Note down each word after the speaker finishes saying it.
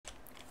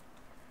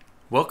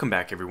Welcome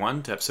back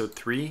everyone to episode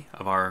 3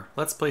 of our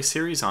Let's Play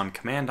series on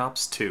Command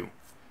Ops 2.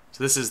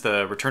 So this is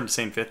the Return to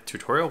St. Fifth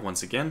tutorial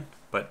once again,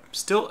 but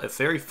still a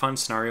very fun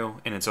scenario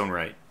in its own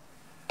right.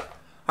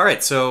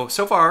 Alright, so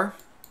far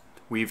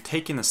we've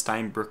taken the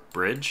Steinbrook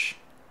Bridge,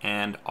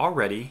 and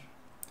already,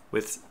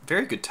 with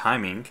very good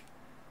timing,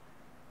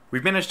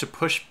 we've managed to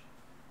push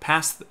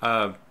past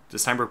the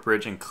Steinbrook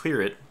Bridge and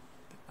clear it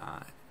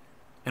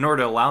in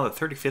order to allow the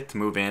 35th to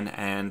move in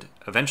and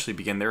eventually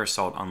begin their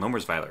assault on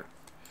Lommersveiler.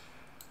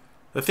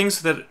 The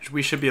things that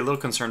we should be a little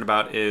concerned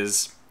about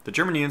is the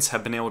German units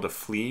have been able to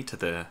flee to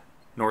the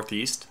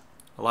northeast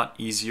a lot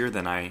easier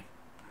than I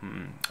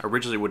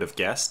originally would have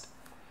guessed.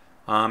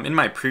 In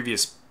my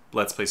previous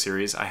Let's Play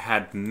series, I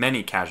had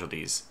many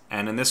casualties,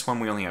 and in this one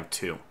we only have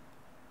 2.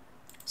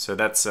 So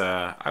that's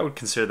I would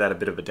consider that a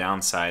bit of a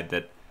downside,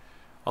 that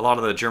a lot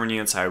of the German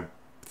units I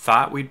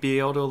thought we'd be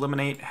able to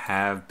eliminate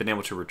have been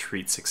able to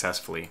retreat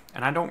successfully.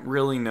 And I don't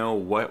really know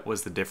what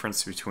was the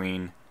difference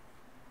between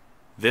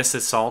this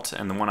assault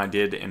and the one I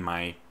did in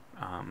my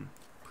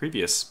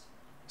previous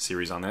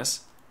series on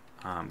this,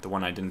 the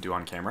one I didn't do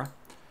on camera.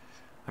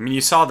 I mean,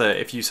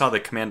 if you saw the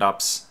Command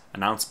Ops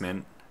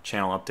announcement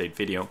channel update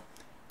video,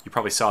 you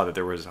probably saw that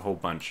there was a whole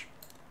bunch.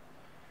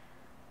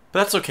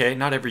 But that's okay,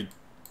 not every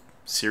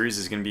series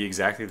is going to be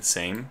exactly the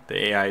same.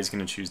 The AI is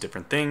going to choose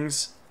different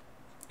things,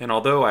 and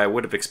although I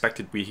would have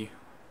expected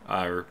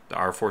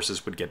our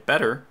forces would get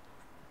better,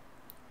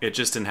 it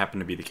just didn't happen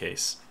to be the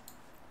case.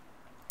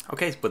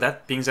 Okay, with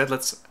that being said,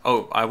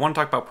 I want to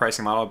talk about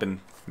pricing model. I've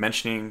been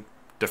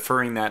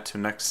deferring that to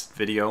next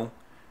video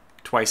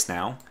twice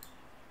now.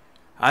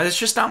 There's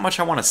just not much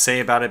I want to say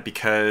about it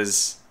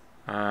because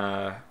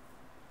now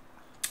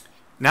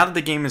that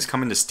the game is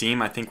coming to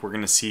Steam, I think we're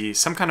going to see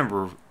some kind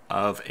of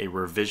a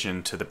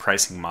revision to the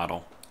pricing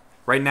model.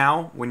 Right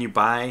now, when you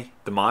buy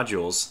the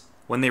modules,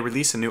 when they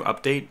release a new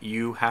update,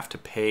 you have to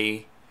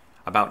pay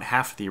about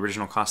half the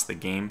original cost of the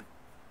game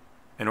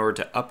in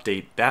order to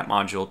update that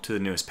module to the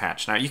newest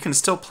patch. Now, you can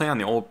still play on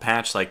the old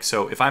patch,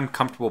 so if I'm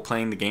comfortable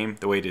playing the game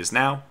the way it is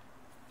now,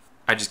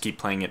 I just keep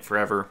playing it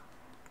forever,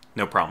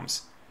 no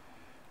problems.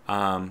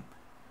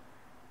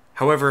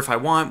 However, if I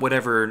want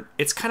whatever,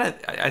 it's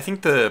I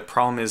think the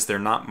problem is they're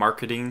not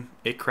marketing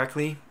it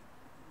correctly.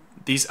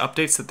 These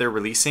updates that they're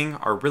releasing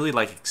are really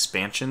like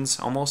expansions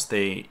almost.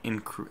 They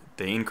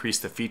increase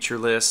the feature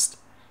list.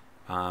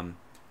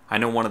 I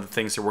know one of the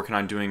things they're working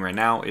on doing right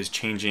now is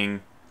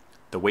changing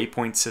the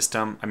waypoint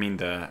system,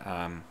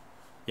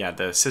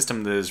 the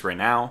system that is right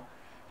now,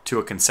 to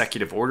a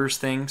consecutive orders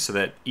thing, so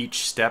that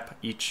each step,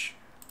 each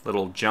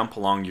little jump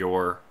along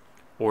your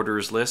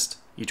orders list,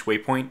 each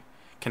waypoint,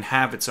 can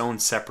have its own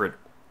separate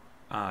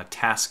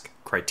task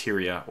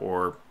criteria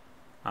or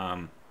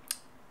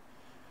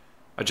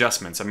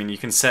adjustments. I mean, you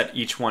can set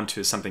each one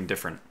to something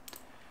different.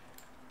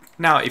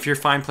 Now, if you're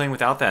fine playing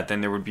without that,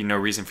 then there would be no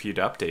reason for you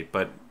to update,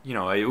 but, you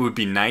know, it would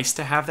be nice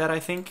to have that, I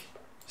think.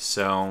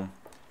 So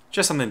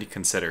just something to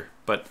consider,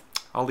 but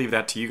I'll leave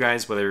that to you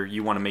guys, whether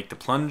you want to take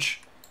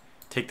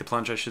the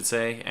plunge, I should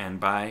say, and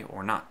buy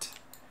or not.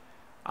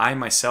 I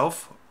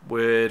myself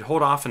would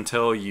hold off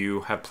until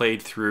you have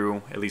played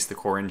through at least the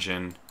core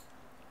engine,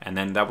 and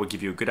then that will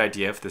give you a good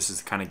idea if this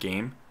is the kind of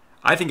game.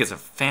 I think it's a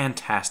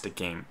fantastic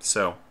game,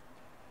 so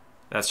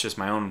that's just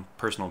my own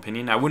personal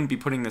opinion. I wouldn't be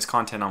putting this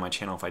content on my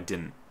channel if I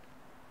didn't.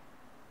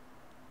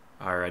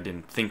 Or I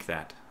didn't think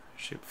that. I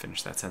should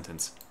finish that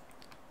sentence.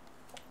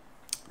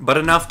 But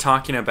enough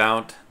talking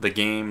about the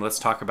game, let's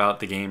talk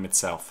about the game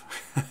itself.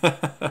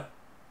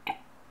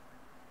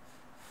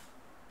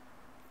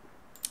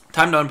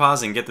 Time to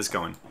unpause and get this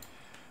going.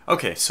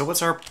 Okay, so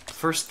what's our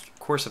first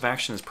course of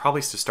action is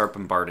probably to start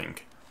bombarding.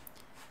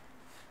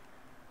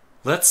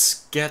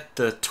 Let's get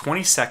the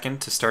 22nd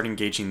to start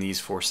engaging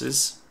these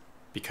forces,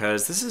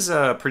 because this is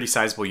a pretty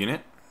sizable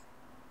unit.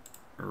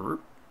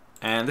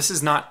 And this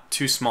is not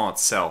too small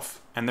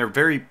itself, and they're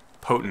very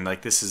potent.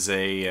 Like, this is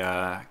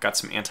got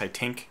some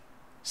anti-tank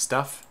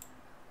stuff,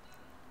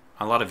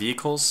 a lot of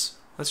vehicles.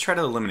 Let's try to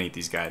eliminate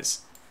these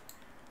guys.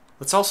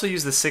 Let's also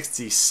use the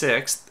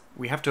 66th.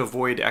 We have to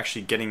avoid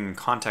actually getting in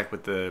contact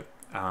with the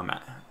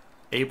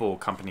Able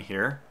company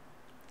here,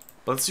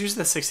 but let's use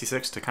the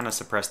 66 to kind of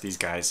suppress these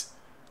guys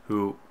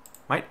who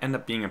might end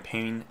up being a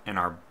pain in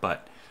our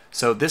butt.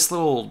 So this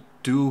little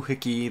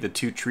doohickey, the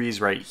 2 trees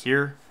right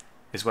here,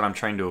 is what I'm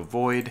trying to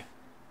avoid.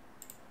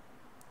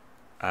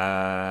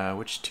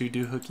 Which 2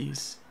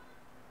 doohickeys?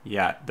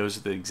 Yeah, those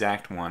are the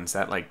exact ones.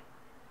 That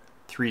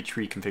 3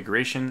 tree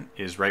configuration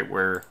is right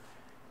where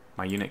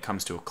my unit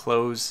comes to a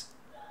close.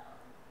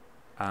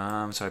 So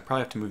I probably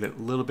have to move it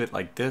a little bit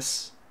like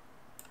this.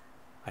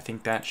 I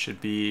think that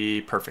should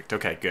be perfect.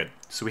 Okay, good.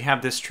 So we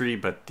have this tree,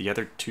 but the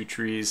other 2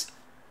 trees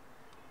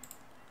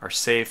are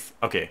safe.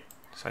 Okay,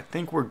 so I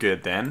think we're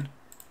good then.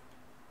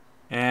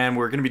 And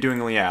we're going to be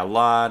doing a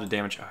lot of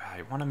damage. Oh,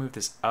 I want to move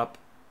this up.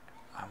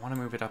 I want to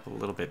move it up a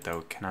little bit,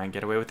 though. Can I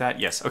get away with that?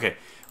 Yes, okay.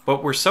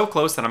 But we're so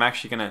close that I'm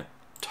actually going to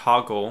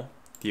toggle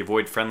the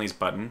Avoid Friendlies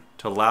button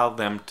to allow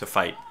them to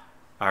fight,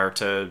 or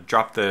to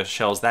drop the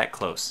shells that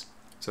close.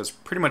 So it's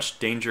pretty much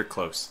danger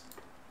close.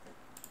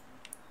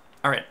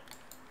 Alright.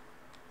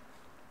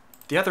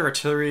 The other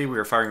artillery we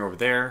were firing over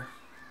there.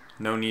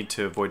 No need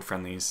to avoid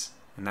friendlies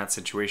in that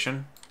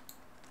situation.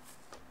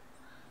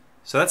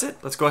 So that's it.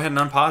 Let's go ahead and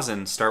unpause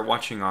and start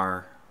watching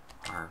our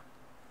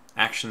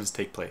actions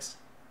take place.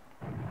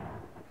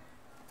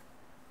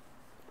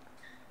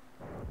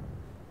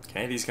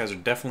 Okay, these guys are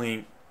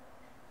definitely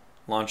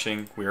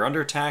launching. We are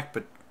under attack,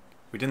 but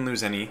we didn't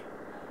lose any.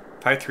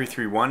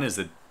 5331 is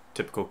the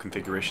typical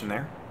configuration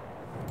there.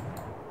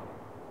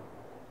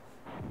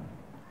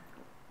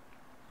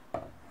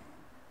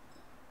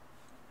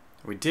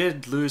 We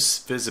did lose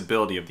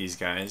visibility of these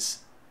guys.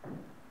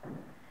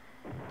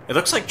 It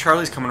looks like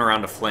Charlie's coming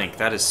around to flank.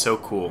 That is so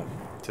cool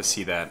to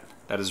see that.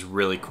 That is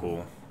really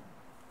cool.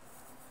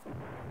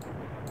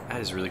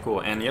 That is really cool.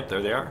 And yep,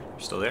 there they are. They're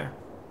still there.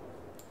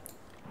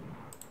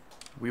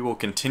 We will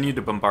continue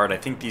to bombard. I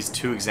think these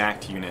two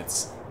exact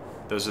units,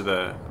 those are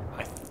the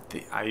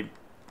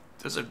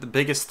those are the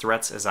biggest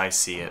threats as I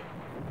see it,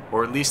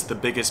 or at least the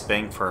biggest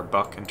bang for our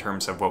buck in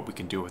terms of what we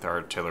can do with our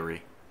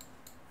artillery.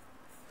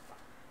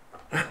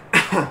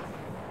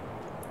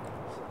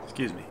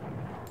 Excuse me.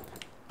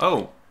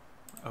 Oh,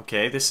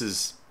 okay. This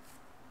is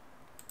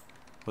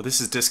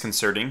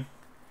disconcerting.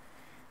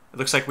 It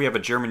looks like we have a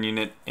German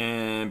unit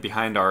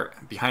behind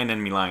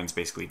enemy lines,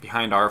 basically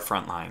behind our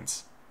front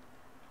lines.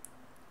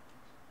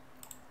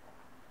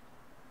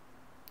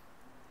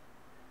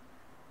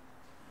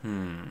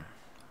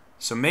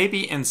 So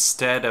maybe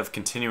instead of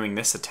continuing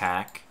this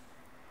attack,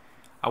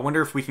 I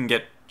wonder if we can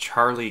get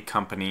Charlie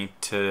Company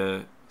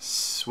to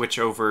switch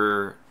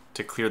over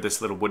to clear this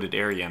little wooded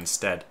area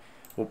instead.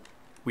 Well,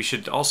 we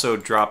should also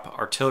drop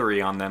artillery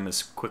on them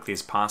as quickly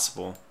as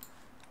possible.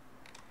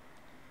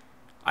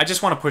 I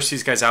just want to push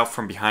these guys out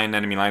from behind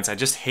enemy lines. I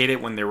just hate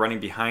it when they're running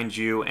behind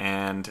you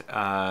and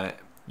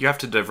you have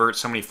to divert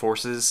so many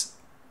forces.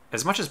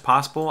 As much as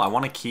possible, I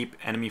want to keep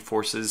enemy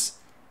forces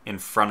in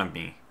front of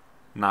me,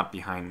 not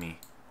behind me.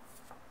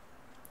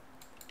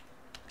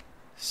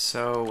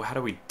 So how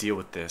do we deal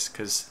with this?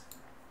 Because,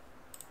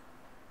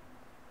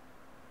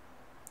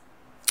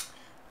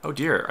 oh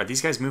dear, are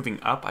these guys moving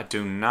up? I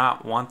do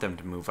not want them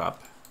to move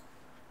up.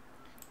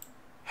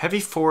 Heavy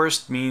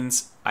forest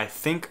means, I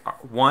think,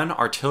 one,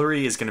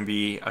 artillery is going to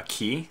be a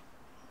key.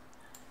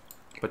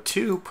 But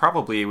two,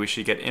 probably we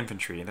should get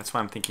infantry. That's why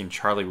I'm thinking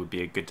Charlie would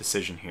be a good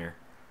decision here.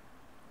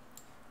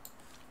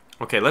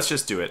 Okay, let's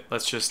just do it.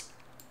 Let's just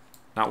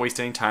not waste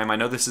any time. I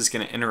know this is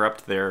going to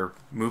interrupt their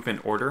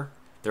movement order.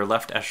 Their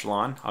left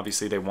echelon.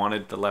 Obviously, they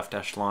wanted the left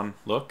echelon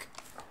look.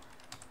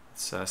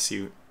 Let's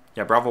see.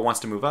 Yeah, Bravo wants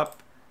to move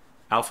up.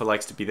 Alpha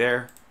likes to be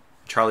there.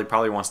 Charlie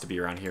probably wants to be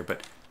around here.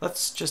 But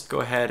let's just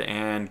go ahead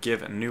and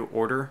give a new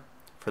order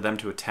for them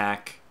to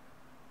attack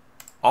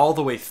all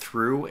the way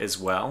through as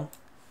well.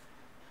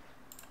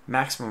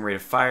 Maximum rate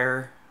of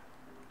fire.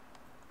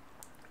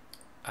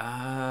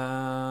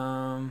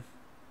 Yeah,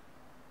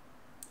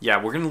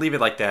 we're going to leave it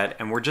like that.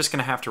 And we're just going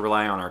to have to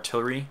rely on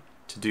artillery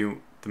to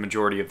do the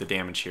majority of the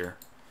damage here.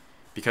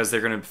 Because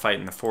they're going to fight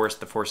in the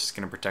forest is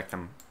going to protect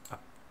them,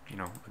 you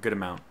know, a good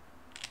amount.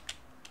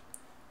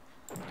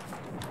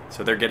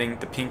 So they're getting,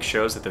 the pink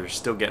shows that they're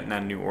still getting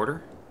that new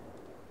order.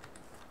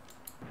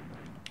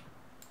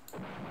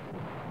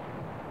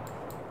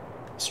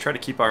 Let's try to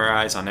keep our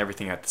eyes on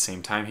everything at the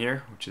same time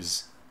here, which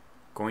is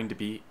going to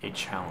be a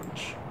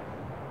challenge.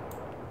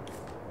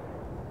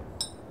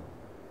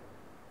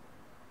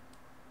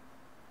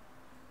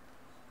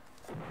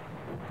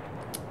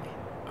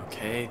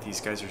 Okay,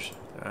 these guys are,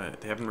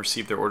 they haven't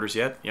received their orders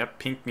yet. Yep,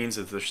 pink means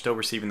that they're still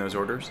receiving those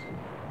orders.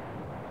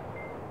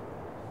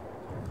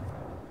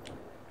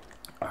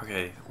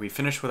 Okay, we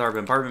finished with our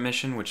bombardment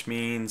mission, which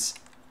means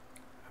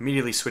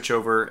immediately switch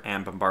over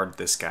and bombard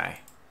this guy.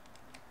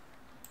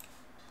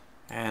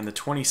 And the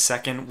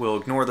 22nd, we'll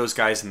ignore those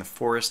guys in the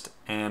forest,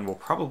 and we'll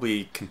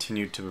probably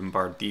continue to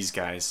bombard these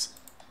guys.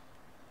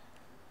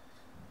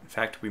 In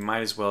fact, we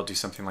might as well do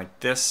something like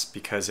this,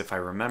 because if I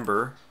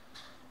remember,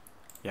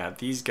 yeah,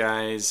 these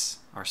guys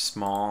are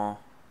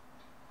small.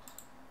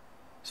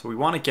 So we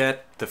want to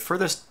get, the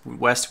furthest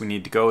west we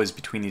need to go is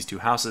between these two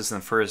houses,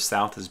 and the furthest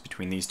south is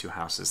between these two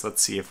houses.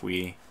 Let's see if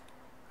we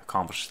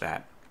accomplish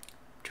that.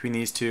 Between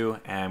these two,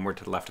 and we're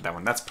to the left of that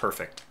one. That's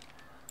perfect.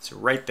 So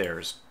right there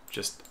is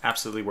just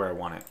absolutely where I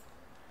want it.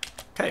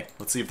 Okay,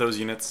 let's see if those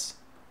units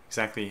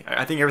exactly,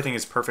 I think everything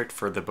is perfect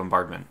for the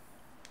bombardment.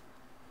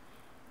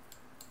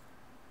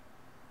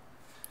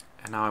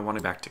 And now I want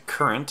to back to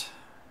current.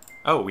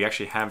 Oh, we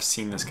actually have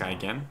seen this guy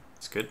again.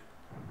 That's good.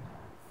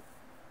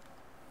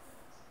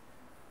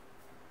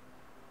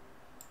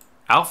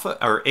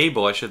 Alpha, or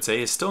Able, I should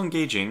say, is still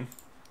engaging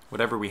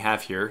whatever we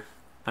have here.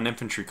 An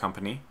infantry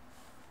company.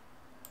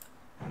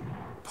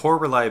 Poor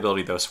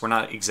reliability, though, so we're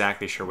not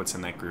exactly sure what's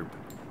in that group.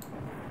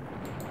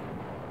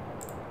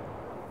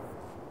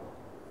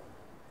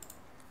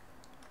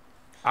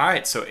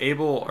 Alright, so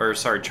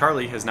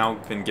Charlie has now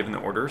been given the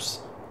orders,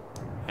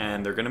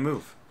 and they're going to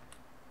move.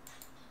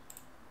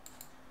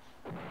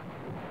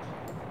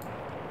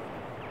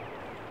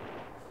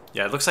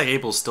 Yeah, it looks like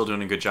Abel's still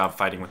doing a good job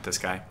fighting with this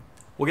guy.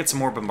 We'll get some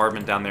more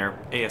bombardment down there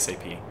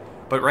ASAP.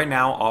 But right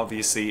now,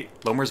 obviously,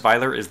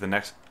 Lommersveiler is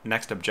the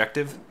next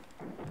objective.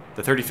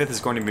 The 35th is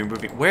going to be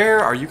moving.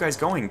 Where are you guys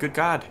going? Good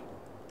God.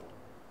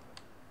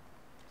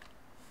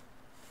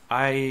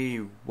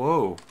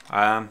 Whoa.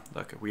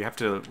 Look, we have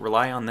to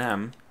rely on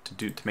them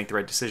to make the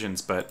right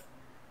decisions, but...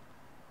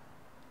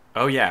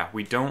 Oh yeah,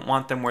 we don't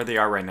want them where they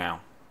are right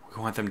now.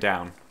 We want them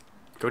down.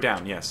 Go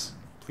down, yes.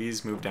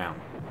 Please move down.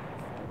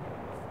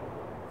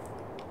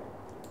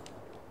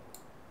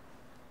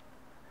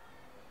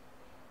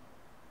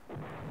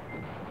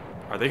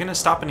 Are they going to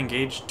stop and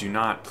engage? Do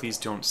not. Please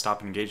don't stop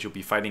and engage. You'll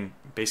be fighting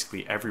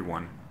basically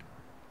everyone.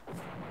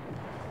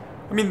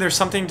 I mean, there's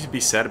something to be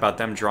said about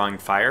them drawing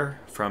fire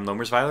from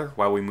Lommersveiler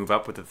while we move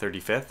up with the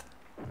 35th.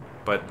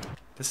 But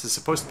this is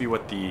supposed to be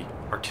what the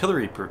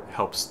artillery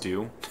helps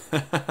do.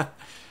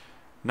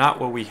 Not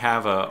what we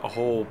have a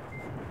whole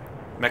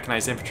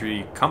mechanized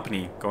infantry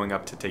company going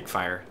up to take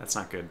fire. That's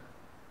not good.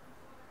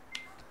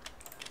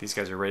 These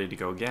guys are ready to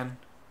go again.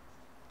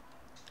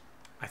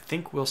 I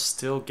think we'll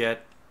still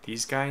get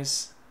these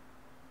guys.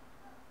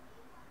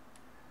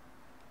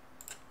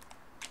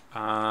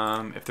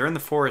 If they're in the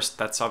forest,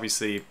 that's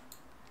obviously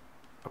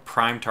a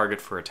prime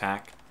target for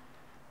attack.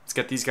 Let's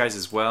get these guys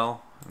as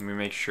well. Let me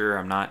make sure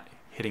I'm not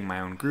hitting my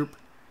own group.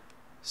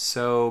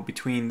 So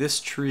between this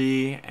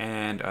tree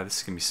and this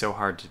is gonna be so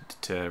hard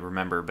to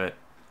remember, but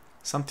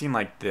something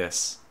like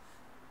this.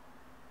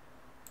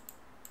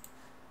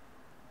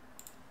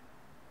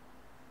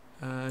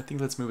 I think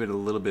let's move it a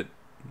little bit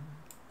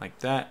like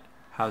that.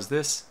 How's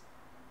this?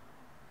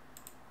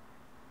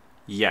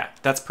 Yeah,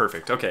 that's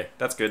perfect. Okay,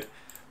 that's good.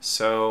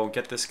 So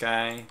get this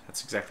guy.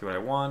 That's exactly what I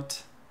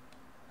want.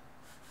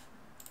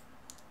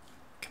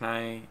 Can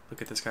I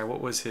look at this guy?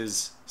 What was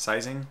his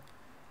sizing?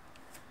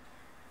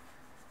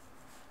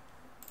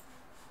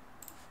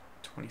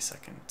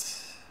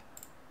 22nd.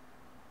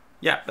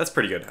 Yeah, that's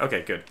pretty good.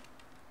 Okay, good.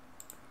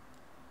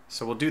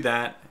 So we'll do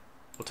that.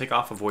 We'll take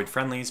off avoid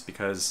friendlies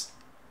because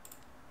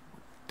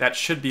that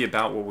should be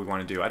about what we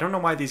want to do. I don't know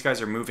why these guys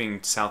are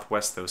moving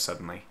southwest though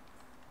suddenly.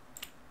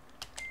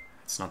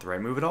 It's not the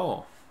right move at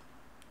all.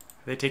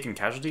 Are they taking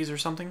casualties or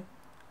something?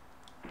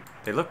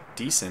 They look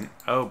decent.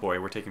 Oh boy,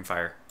 we're taking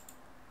fire.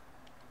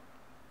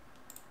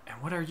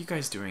 And what are you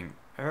guys doing?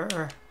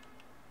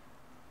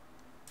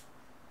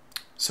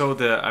 So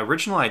the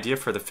original idea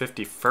for the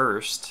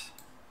 51st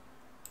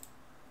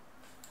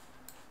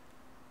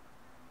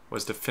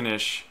was to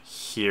finish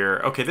here.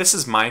 Okay, this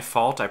is my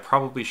fault. I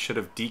probably should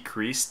have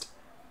decreased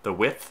the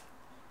width,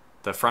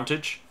 the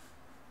frontage,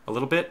 a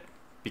little bit,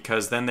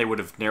 because then they would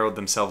have narrowed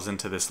themselves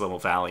into this little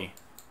valley.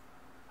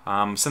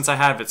 Since I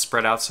have it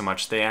spread out so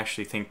much, they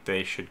actually think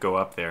they should go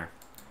up there.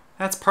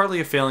 That's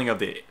partly a failing of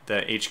the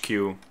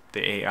HQ,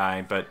 the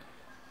AI, but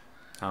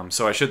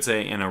so I should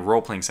say in a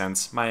role-playing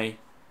sense, my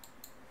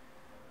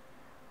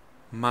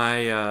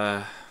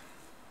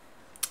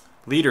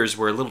leaders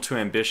were a little too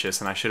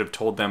ambitious and I should have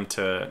told them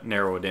to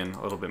narrow it in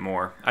a little bit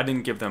more. I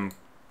didn't give them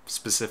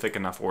specific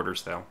enough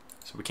orders though,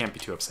 so we can't be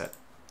too upset.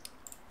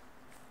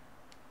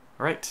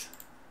 Alright,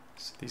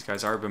 so these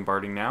guys are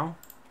bombarding now.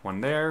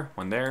 One there,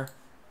 one there.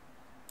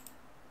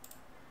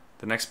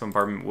 The next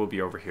bombardment will be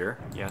over here,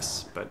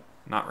 yes, but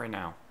not right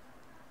now.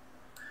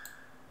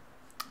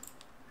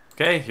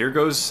 Okay, here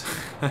goes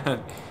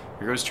here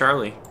goes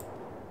Charlie.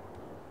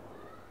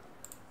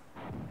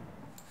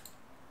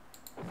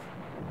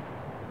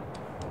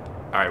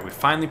 Alright, we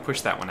finally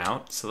pushed that one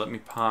out, so let me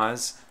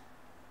pause.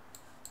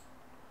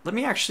 Let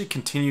me actually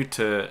continue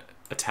to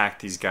attack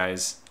these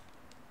guys.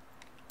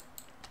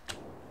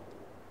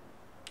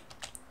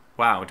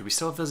 Wow, do we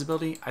still have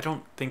visibility? I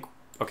don't think...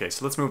 Okay,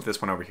 so let's move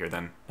this one over here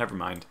then. Never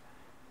mind.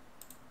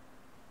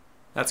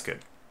 That's good.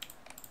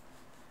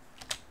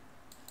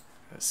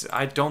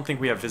 I don't think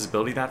we have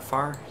visibility that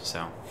far,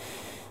 so...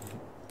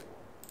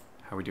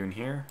 How are we doing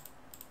here?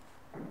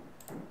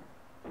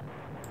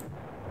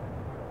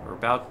 We're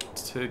about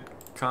to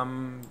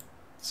come...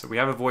 So we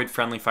have avoid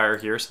friendly fire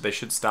here, so they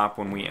should stop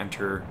when we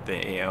enter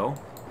the AO.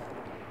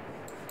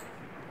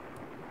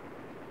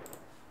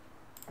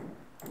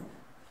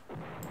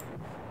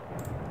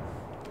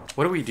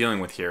 What are we dealing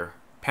with here?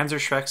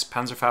 Panzerschrecks,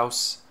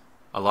 Panzerfausts,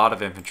 a lot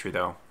of infantry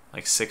though,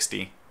 like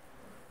 60.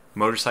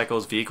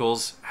 Motorcycles,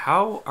 vehicles.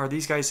 How are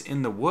these guys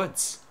in the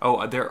woods?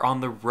 Oh, they're on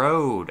the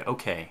road.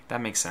 Okay,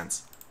 that makes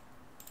sense.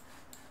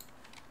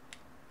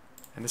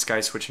 And this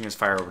guy's switching his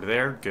fire over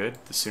there. Good.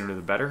 The sooner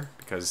the better,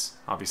 because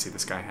obviously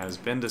this guy has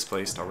been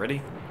displaced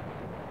already.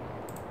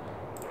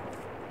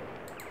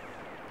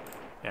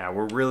 Yeah,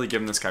 we're really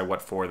giving this guy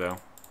what for, though.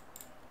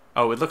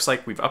 Oh, it looks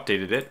like we've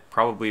updated it.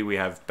 Probably we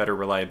have better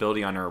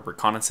reliability on our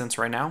reconnaissance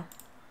right now.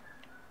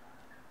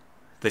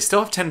 They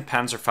still have 10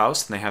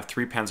 Panzerfausts, and they have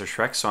 3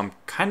 Panzerschrecks, so I'm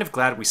kind of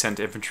glad we sent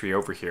infantry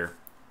over here.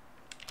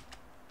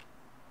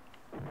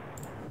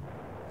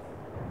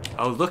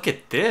 Oh, look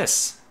at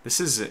this!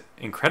 This is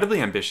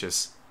incredibly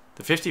ambitious.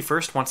 The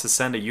 51st wants to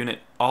send a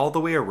unit all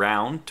the way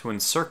around to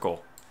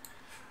encircle.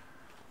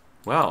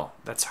 Well,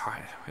 that's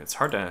hard. It's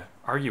hard to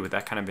argue with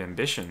that kind of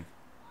ambition.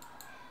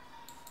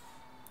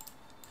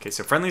 Okay,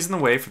 so friendly's in the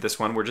way for this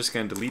one. We're just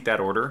going to delete that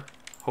order.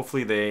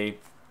 Hopefully they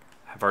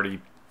have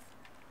already...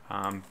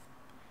 what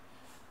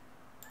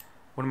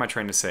am I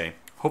trying to say?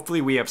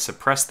 Hopefully we have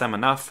suppressed them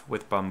enough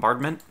with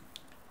bombardment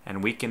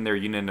and weakened their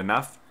unit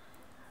enough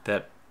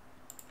that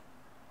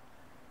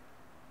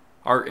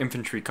our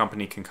infantry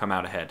company can come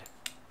out ahead.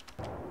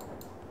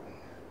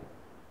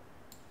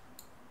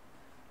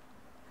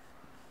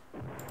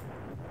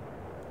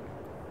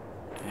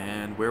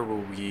 And where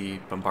will we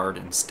bombard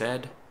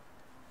instead?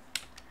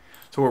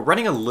 So we're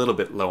running a little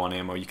bit low on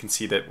ammo. You can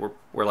see that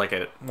we're like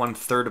at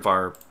 1/3 of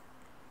our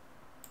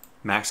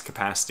max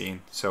capacity.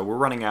 So we're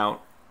running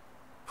out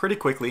pretty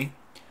quickly.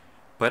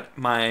 But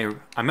I'm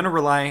going to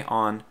rely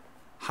on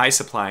high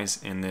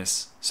supplies in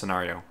this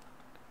scenario.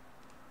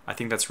 I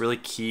think that's really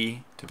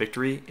key to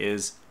victory,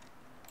 is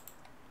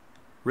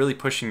really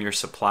pushing your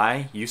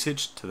supply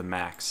usage to the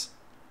max.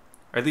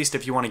 Or at least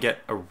if you want to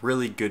get a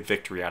really good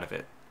victory out of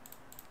it.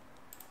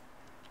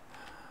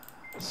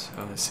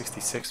 So the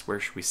 66, where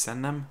should we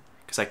send them?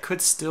 Because I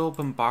could still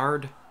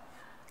bombard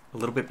a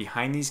little bit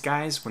behind these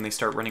guys when they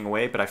start running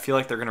away, but I feel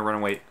like they're going to run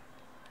away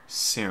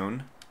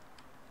soon.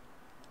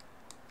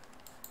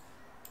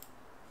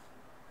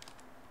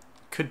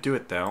 Could do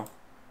it though.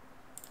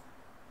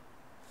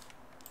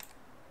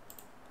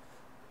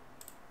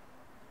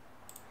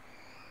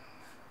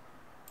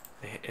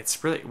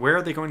 It's really, where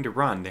are they going to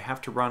run? They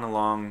have to run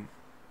along,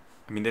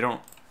 I mean they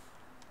don't,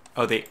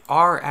 oh they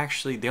are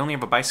actually, they only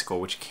have a bicycle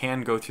which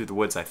can go through the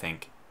woods I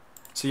think.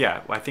 So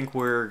yeah, I think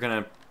we're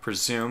gonna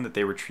presume that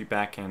they retreat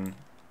back in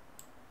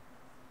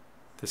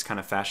this kind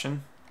of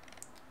fashion.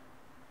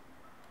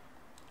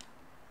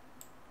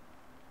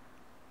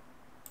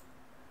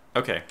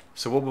 Okay,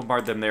 so we'll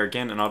bombard them there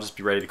again, and I'll just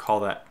be ready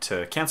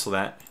to cancel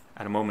that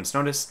at a moment's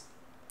notice.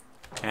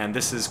 And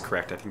this is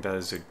correct. I think that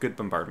is a good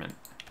bombardment.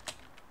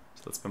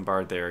 So let's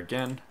bombard there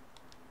again.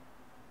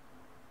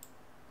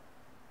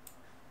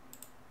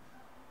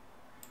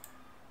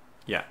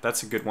 Yeah,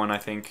 that's a good one, I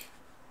think.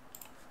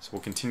 So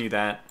we'll continue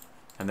that,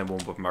 and then we'll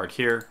bombard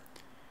here,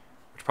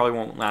 which probably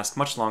won't last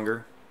much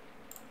longer,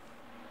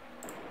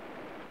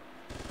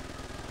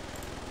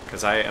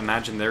 because I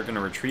imagine they're going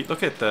to retreat.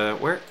 Look at the,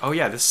 where, oh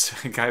yeah, this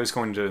guy was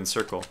going to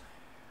encircle.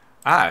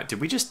 Ah, did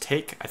we just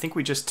take, I think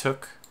we just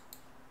took,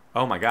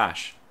 oh my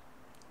gosh.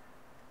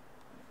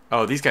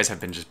 Oh, these guys have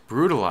been just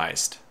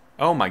brutalized.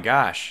 Oh my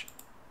gosh.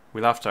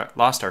 We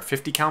lost our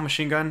 50 cal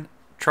machine gun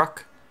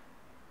truck,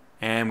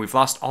 and we've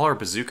lost all our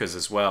bazookas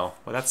as well.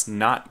 Well, that's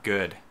not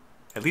good.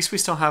 At least we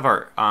still have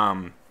our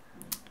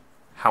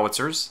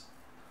howitzers.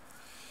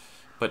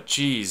 But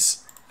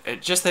geez,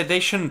 just that they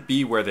shouldn't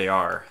be where they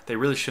are. They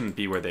really shouldn't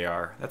be where they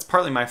are. That's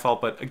partly my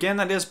fault, but again,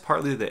 that is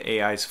partly the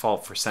AI's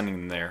fault for sending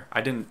them there. I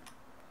didn't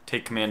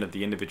take command of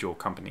the individual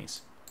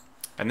companies.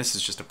 And this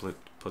is just a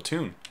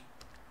platoon.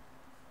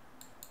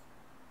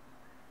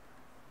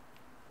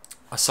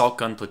 Assault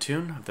gun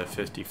platoon of the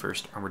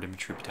 51st Armored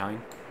Infantry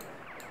Battalion.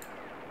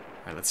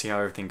 Alright, let's see how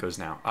everything goes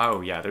now.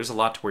 Oh yeah, there's a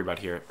lot to worry about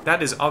here.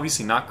 That is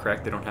obviously not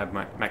correct. They don't have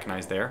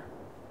mechanized there.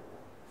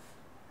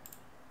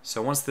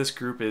 So once this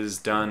group is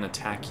done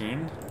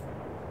attacking...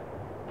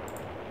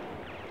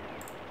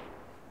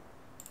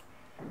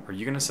 Are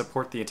you going to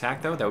support the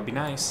attack though? That would be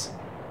nice.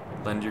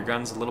 Lend your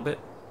guns a little bit.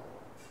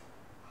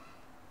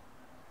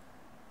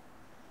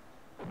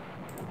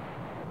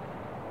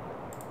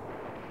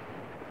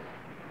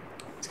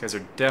 These guys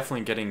are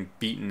definitely getting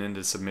beaten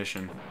into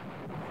submission.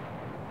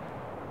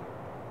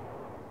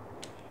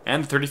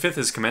 And the 35th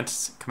is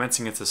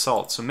commencing its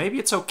assault, so maybe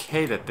it's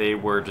okay that they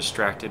were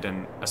distracted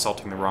and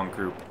assaulting the wrong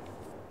group.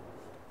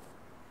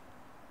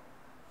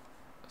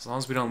 As long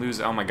as we don't lose...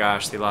 Oh my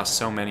gosh, they lost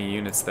so many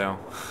units though.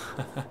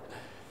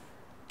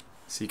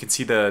 So you can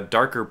see the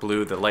darker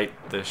blue,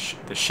 the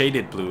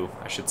shaded blue,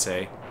 I should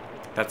say.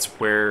 That's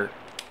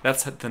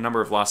the number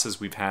of losses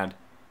we've had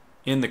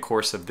in the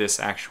course of this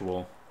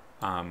actual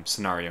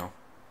scenario.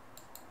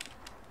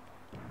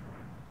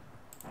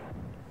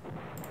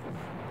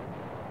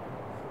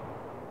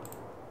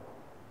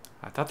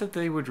 I thought that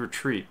they would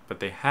retreat, but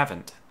they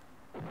haven't.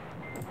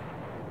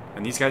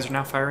 And these guys are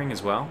now firing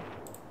as well.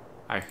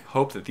 I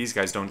hope that these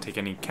guys don't take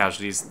any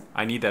casualties.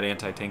 I need that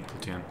anti-tank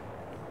platoon.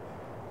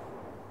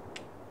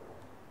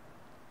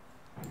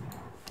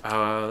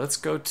 Let's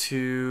go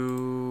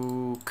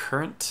to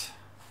current,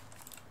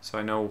 so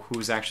I know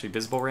who's actually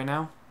visible right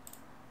now.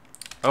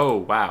 Oh,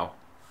 wow.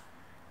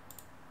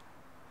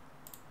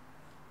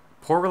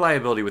 Poor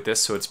reliability with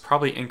this, so it's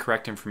probably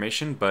incorrect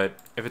information, but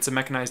if it's a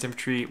mechanized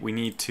infantry, we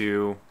need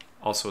to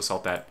also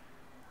assault that.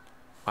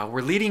 Wow,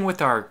 we're leading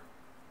with our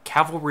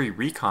cavalry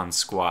recon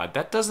squad.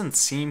 That doesn't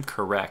seem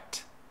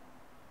correct.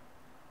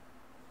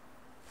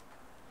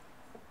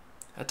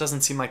 That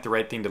doesn't seem like the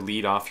right thing to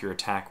lead off your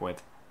attack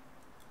with.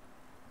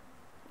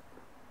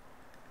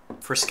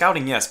 For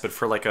scouting, yes, but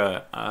for like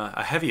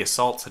a heavy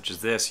assault such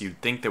as this,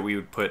 you'd think that we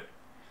would put...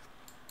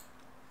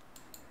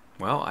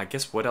 Well, I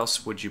guess what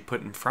else would you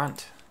put in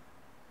front?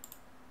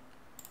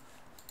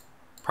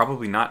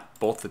 Probably not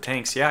both the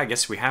tanks. Yeah, I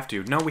guess we have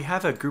to. No, we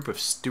have a group of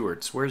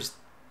stewards. Where's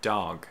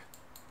Dog?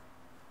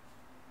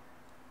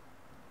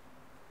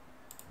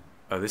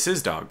 Oh, this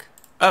is Dog.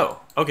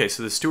 Oh, okay,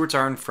 so the Stuarts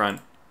are in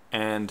front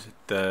and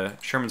the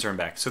Shermans are in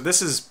back. So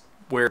this is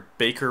where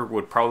Baker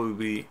would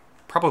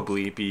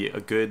probably be a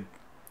good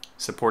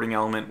supporting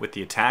element with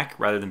the attack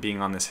rather than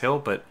being on this hill,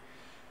 but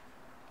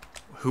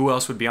who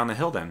else would be on the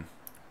hill then?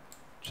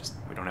 Just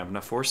we don't have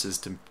enough forces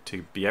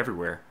to be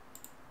everywhere.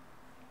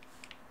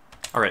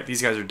 Alright,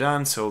 these guys are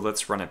done, so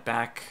let's run it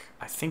back.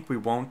 I think we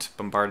won't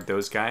bombard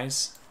those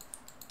guys.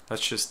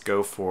 Let's just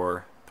go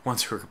for the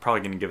ones who are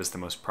probably going to give us the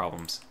most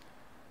problems.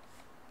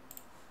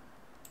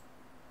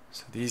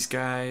 So these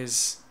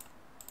guys,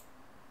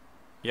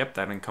 yep,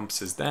 that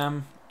encompasses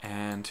them.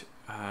 And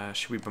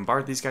should we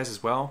bombard these guys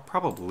as well?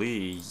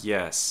 Probably,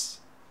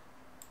 yes.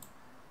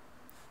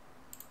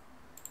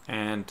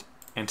 And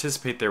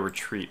anticipate their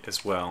retreat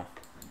as well.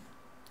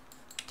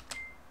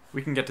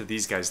 We can get to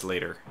these guys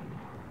later.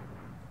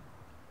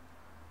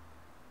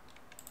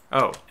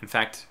 Oh, in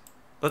fact,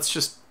 let's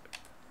just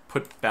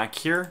put back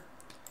here,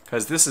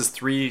 because this is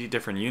 3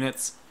 different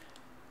units.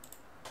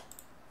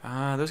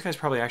 Those guys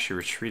probably actually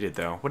retreated,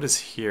 though. What is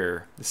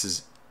here? This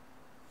is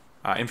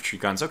infantry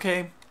guns.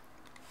 Okay,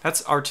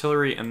 that's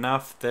artillery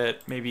enough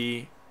that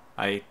maybe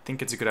I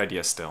think it's a good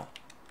idea still.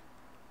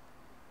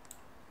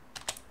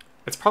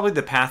 It's probably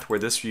the path where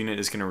this unit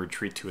is going to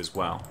retreat to as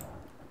well.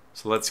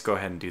 So let's go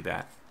ahead and do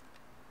that.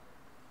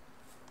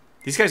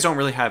 These guys don't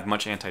really have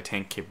much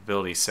anti-tank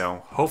capability,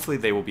 so hopefully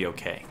they will be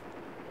okay.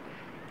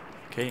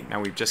 Okay,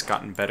 now we've just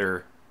gotten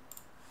better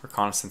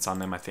reconnaissance on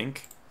them, I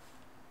think.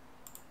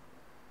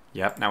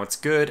 Yep, now it's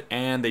good,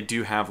 and they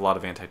do have a lot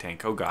of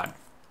anti-tank. Oh god.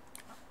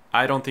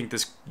 I don't think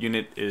this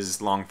unit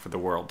is long for the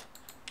world.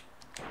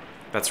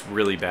 That's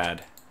really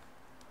bad.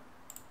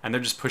 And they're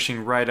just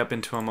pushing right up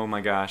into him, oh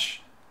my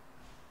gosh.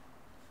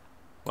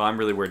 Well, I'm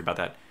really worried about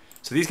that.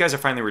 So these guys are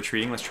finally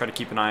retreating. Let's try to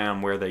keep an eye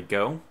on where they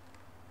go.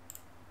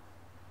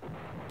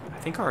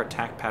 I think our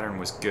attack pattern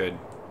was good.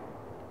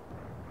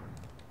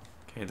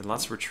 Okay, there's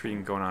lots of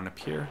retreating going on up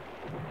here.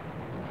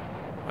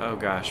 Oh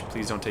gosh,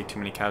 please don't take too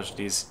many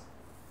casualties.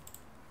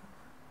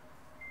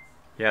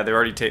 Yeah,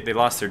 they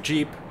lost their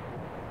Jeep.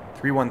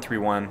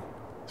 3131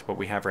 is what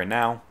we have right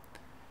now.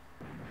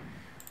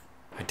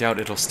 I doubt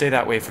it'll stay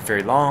that way for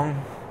very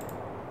long.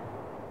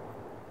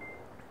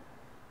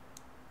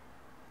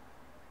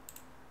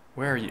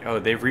 Where are you? Oh,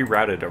 they've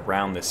rerouted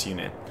around this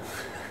unit.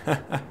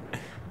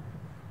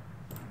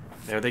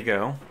 There they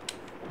go.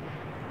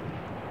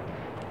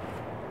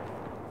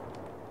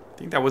 I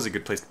think that was a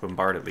good place to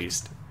bombard at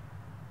least.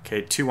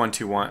 Okay,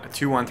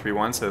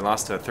 2131, so they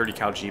lost a 30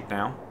 cal Jeep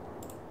now.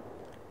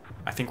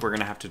 I think we're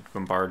gonna have to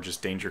bombard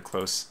just danger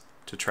close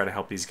to try to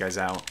help these guys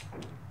out.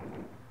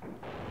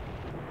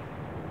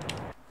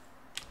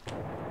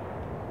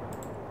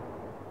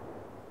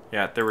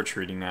 Yeah, they're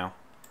retreating now.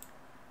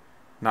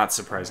 Not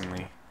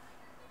surprisingly.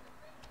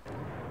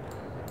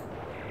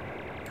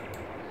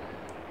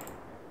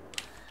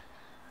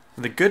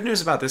 The good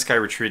news about this guy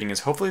retreating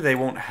is hopefully they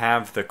won't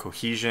have the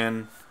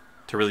cohesion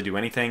to really do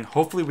anything.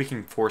 Hopefully we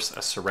can force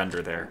a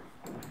surrender there.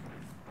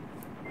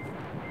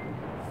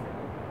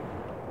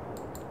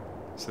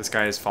 So this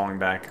guy is falling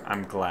back.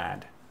 I'm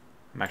glad.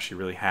 I'm actually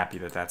really happy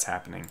that that's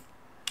happening.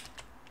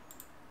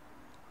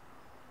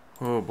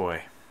 Oh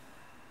boy.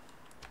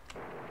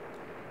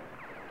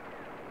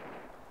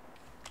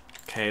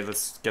 Okay,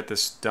 let's get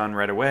this done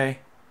right away.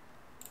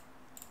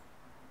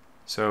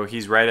 So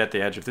he's right at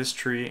the edge of this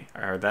tree,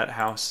 or that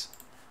house.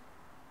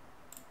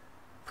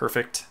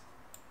 Perfect.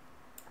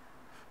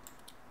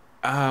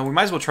 We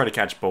might as well try to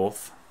catch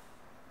both.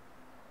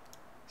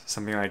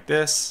 Something like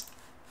this.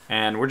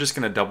 And we're just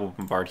going to double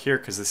bombard here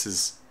because this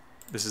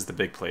is the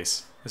big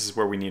place. This is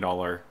where we need all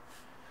our...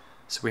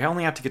 So we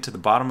only have to get to the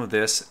bottom of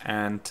this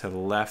and to the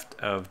left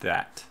of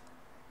that.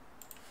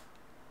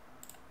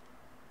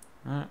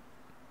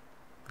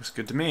 Looks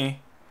good to me.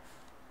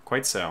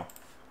 Quite so.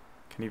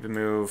 Can even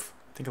move,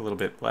 I think, a little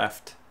bit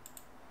left.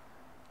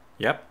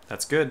 Yep,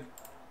 that's good.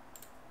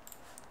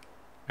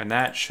 And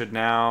that should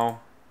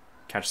now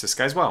catch this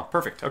guy as well.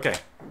 Perfect. Okay,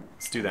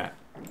 let's do that.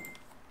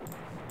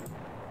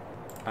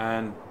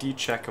 And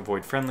D-check,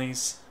 avoid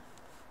friendlies.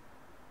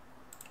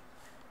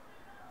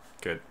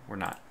 Good, we're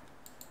not.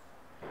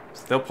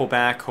 So they'll pull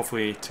back,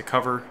 hopefully to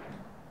cover.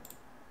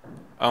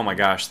 Oh my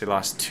gosh, they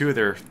lost 2 of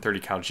their 30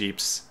 cal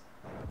Jeeps.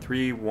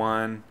 3,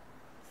 1,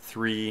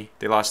 3.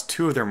 They lost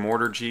 2 of their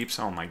mortar Jeeps.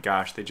 Oh my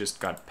gosh, they just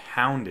got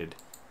pounded.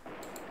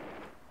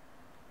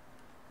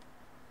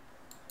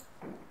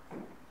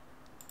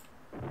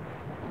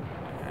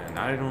 And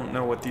I don't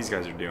know what these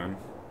guys are doing.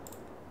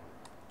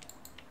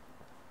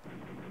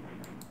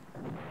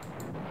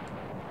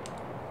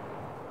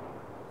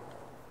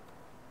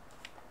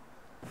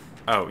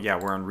 Oh, yeah,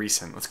 we're on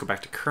recent. Let's go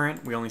back to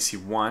current. We only see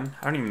 1.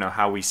 I don't even know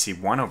how we see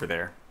 1 over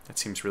there. That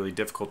seems really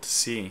difficult to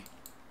see.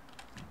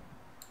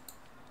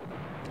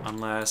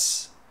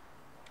 Unless...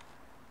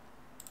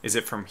 Is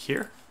it from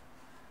here?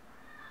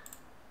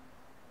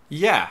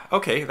 Yeah,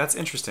 okay, that's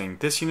interesting.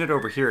 This unit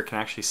over here can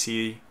actually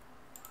see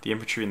the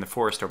infantry in the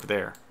forest over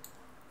there.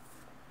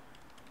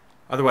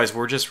 Otherwise,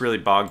 we're just really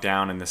bogged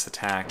down in this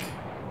attack.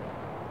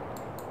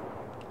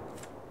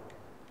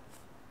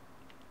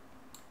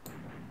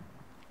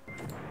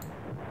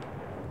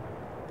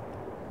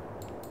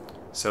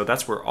 So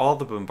that's where all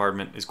the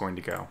bombardment is going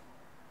to go.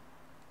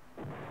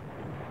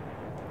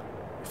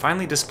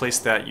 Finally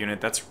displaced that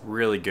unit. That's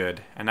really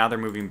good. And now they're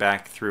moving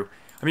back through.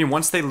 I mean,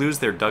 once they lose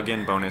their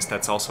dug-in bonus,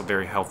 that's also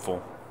very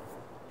helpful.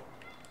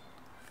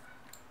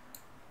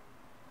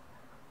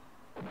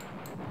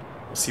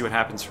 We'll see what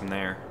happens from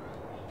there.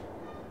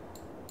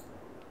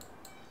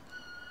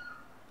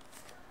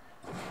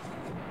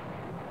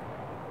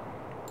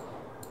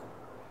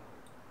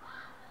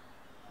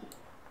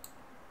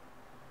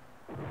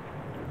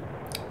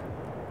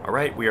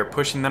 Alright, we are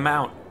pushing them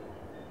out.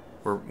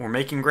 We're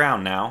making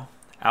ground now.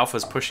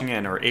 Alpha's pushing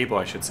in, or Able,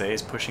 I should say,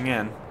 is pushing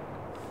in.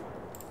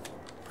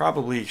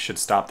 Probably should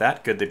stop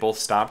that. Good, they both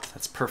stopped.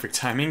 That's perfect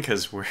timing,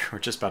 because we're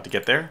just about to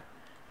get there.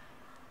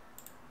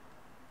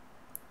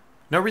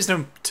 No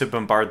reason to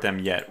bombard them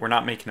yet. We're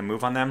not making a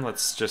move on them.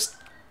 Let's just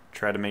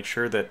try to make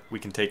sure that we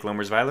can take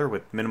Lommersveiler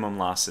with minimum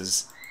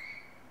losses.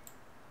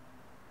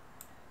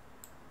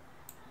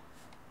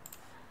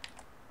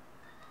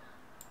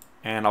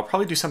 And I'll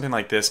probably do something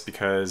like this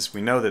because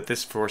we know that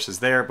this force is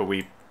there, but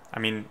we're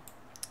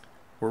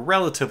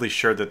relatively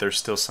sure that there's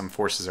still some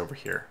forces over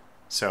here.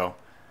 So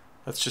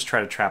let's just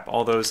try to trap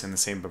all those in the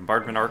same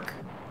bombardment arc.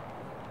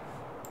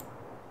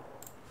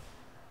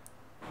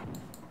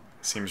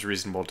 Seems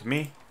reasonable to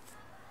me.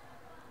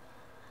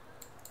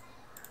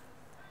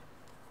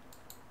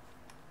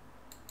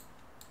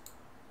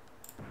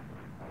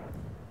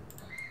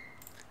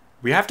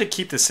 We have to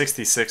keep the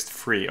 66th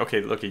free.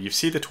 Okay, look, you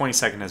see the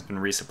 22nd has been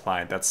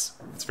resupplied. That's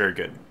very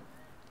good.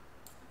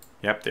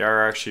 Yep, they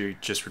are actually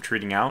just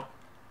retreating out.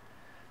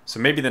 So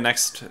maybe the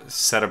next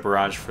set of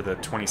barrage for the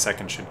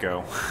 22nd should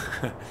go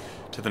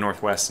to the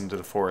northwest into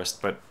the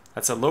forest. But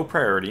that's a low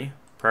priority.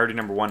 Priority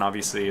number one,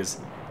 obviously, is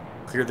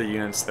clear the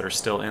units that are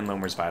still in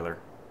Lommersveiler.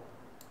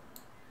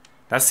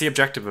 That's the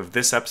objective of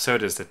this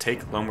episode, is to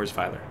take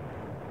Lommersveiler.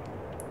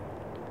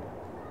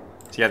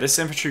 So yeah, this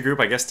infantry group,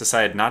 I guess,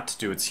 decided not to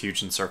do its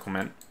huge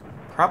encirclement.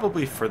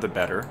 Probably for the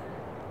better.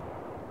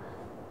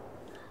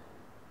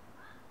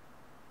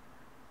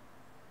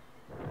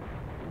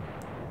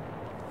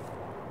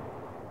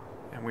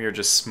 And we are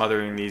just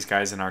smothering these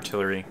guys in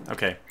artillery.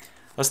 Okay,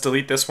 let's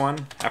delete this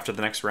one after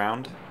the next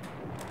round.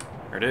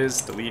 There it is,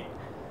 delete.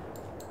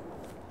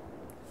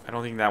 I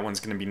don't think that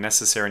one's going to be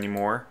necessary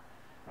anymore.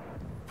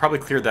 Probably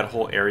cleared that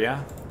whole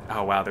area.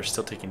 Oh wow, they're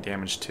still taking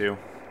damage too.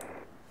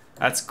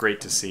 That's great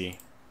to see.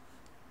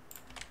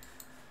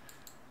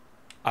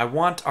 I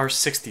want our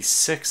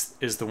 66th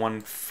is the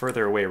one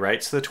further away,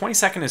 right? So the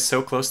 22nd is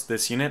so close to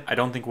this unit, I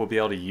don't think we'll be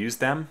able to use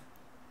them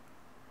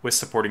with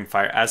supporting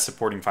fire,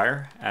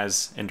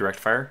 as indirect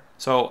fire.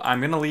 So I'm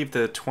going to leave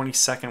the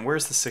 22nd.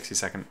 Where's the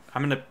 62nd?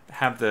 I'm going to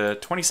have the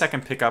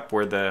 22nd pick up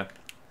where the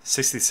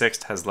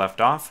 66th has left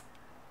off.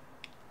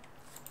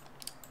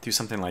 Do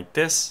something like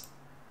this.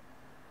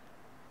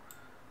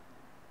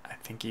 I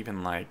think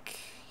even like,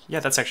 yeah,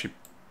 that's actually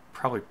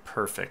probably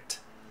perfect.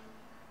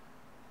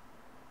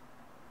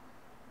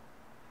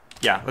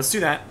 Yeah, let's do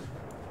that.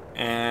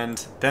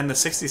 And then the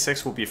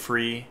 66 will be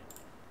free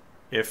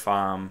if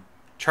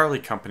Charlie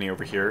Company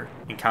over here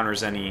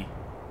encounters any,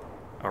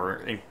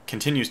 or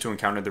continues to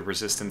encounter the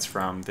resistance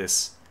from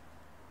this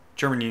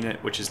German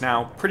unit, which is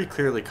now pretty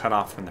clearly cut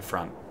off from the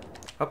front.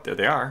 Oh, there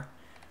they are.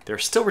 They're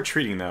still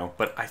retreating though,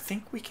 but I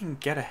think we can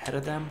get ahead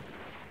of them.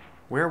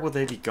 Where will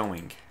they be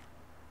going?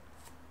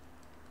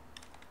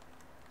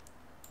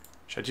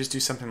 Should I just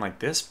do something like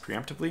this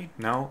preemptively?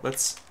 No,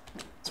 let's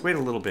wait a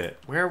little bit.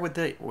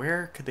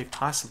 Where could they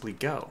possibly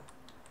go?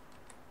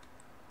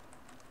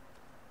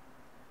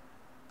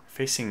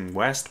 Facing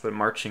west but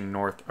marching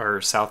north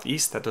or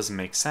southeast, that doesn't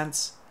make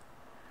sense.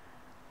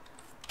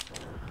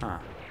 Huh.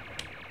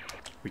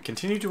 We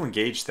continue to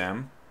engage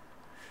them.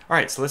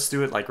 Alright, so let's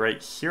do it like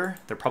right here.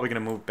 They're probably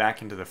going to move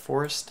back into the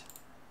forest.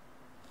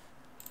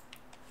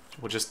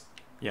 We'll just,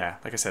 yeah,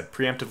 like I said,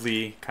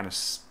 preemptively kind of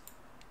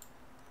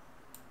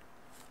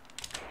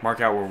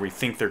mark out where we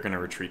think they're going to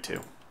retreat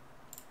to.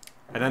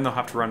 And then they'll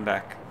have to run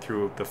back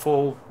through the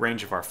full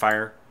range of our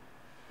fire.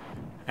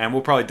 And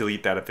we'll probably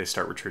delete that if they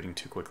start retreating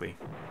too quickly.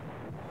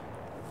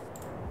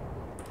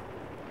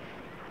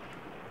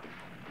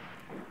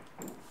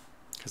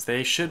 Because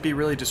they should be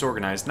really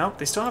disorganized. Nope,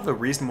 they still have a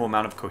reasonable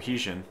amount of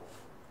cohesion.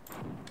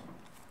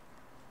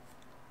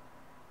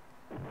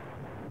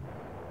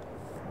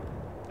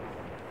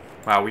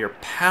 Wow, we are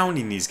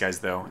pounding these guys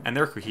though, and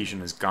their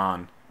cohesion is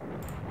gone,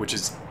 which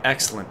is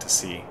excellent to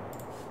see.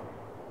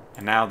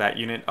 And now that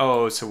unit,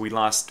 oh, so we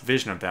lost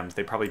vision of them.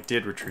 They probably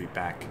did retreat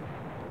back.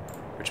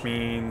 Which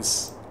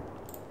means,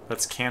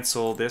 let's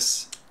cancel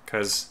this,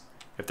 because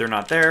if they're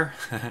not there,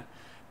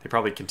 they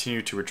probably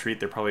continue to retreat.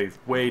 They're probably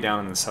way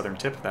down in the southern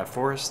tip of that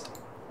forest.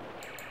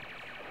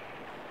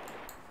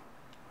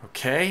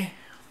 Okay.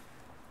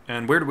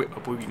 And where do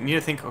we need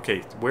to think, okay,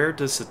 where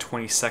does the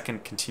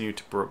 22nd continue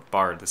to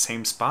bombard? The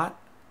same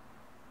spot?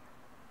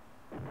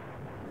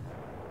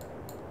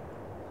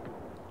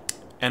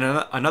 And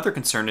another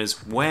concern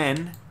is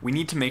when we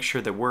need to make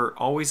sure that we're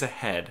always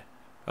ahead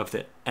of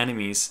the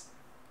enemy's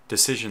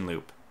decision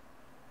loop.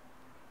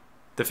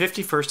 The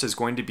 51st is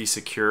going to be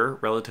secure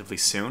relatively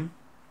soon.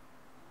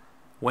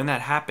 When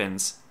that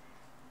happens,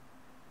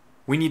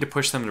 we need to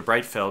push them to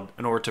Brightfeld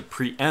in order to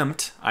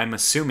preempt, I'm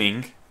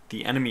assuming,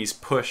 the enemy's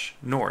push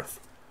north.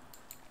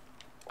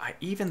 I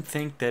even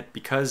think that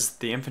because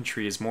the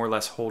infantry is more or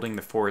less holding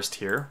the forest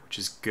here, which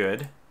is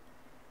good,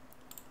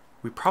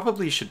 we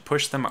probably should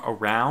push them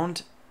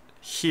around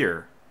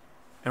here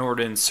in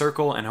order to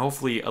encircle and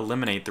hopefully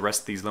eliminate the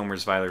rest of these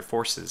Lommersveiler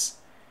forces.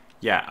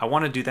 Yeah, I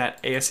want to do that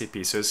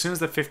ASAP. So as soon as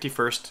the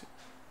 51st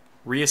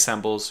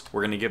reassembles, we're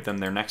going to give them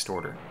their next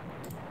order.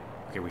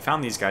 Okay, we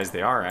found these guys.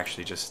 They are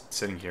actually just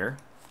sitting here.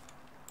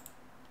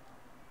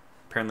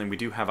 Apparently we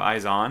do have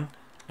eyes on,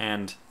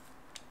 and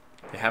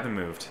they haven't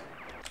moved.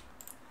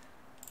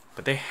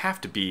 But they have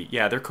to be.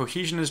 Yeah, their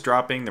cohesion is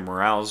dropping, their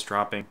morale is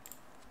dropping.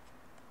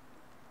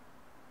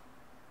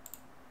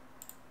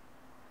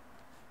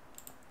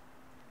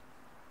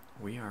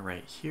 We are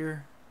right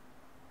here.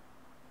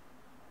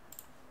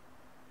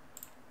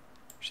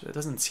 Actually, that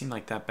doesn't seem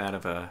like that bad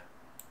of a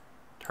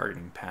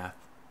targeting path.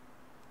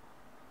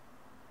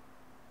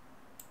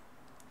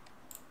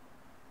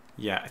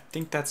 Yeah, I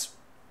think that's...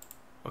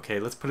 Okay,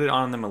 let's put it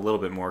on them a little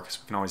bit more because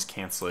we can always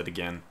cancel it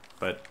again.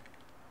 But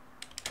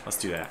let's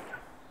do that.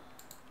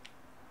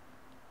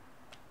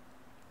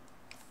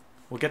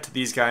 We'll get to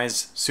these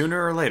guys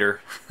sooner or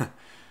later.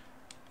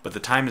 But the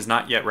time is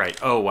not yet right.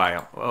 Oh,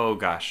 wow. Oh,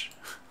 gosh.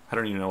 I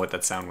don't even know what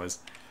that sound was.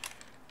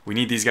 We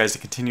need these guys to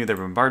continue their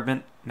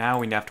bombardment. Now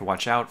we have to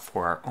watch out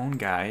for our own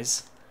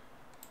guys.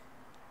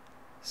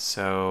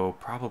 So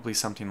probably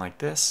something like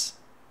this.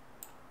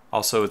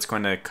 Also, it's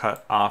going to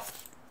cut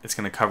off, it's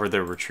going to cover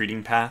the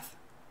retreating path.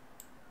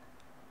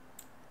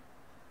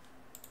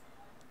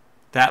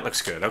 That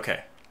looks good,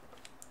 okay.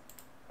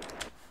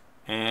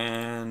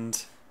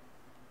 And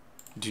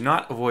do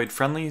not avoid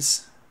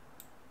friendlies.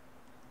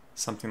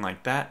 Something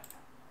like that.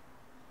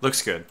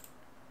 Looks good.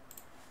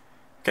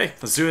 Okay,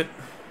 let's do it.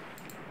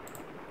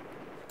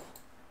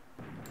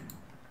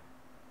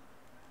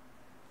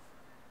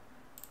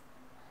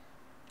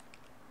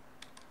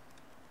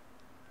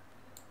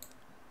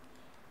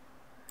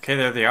 Okay,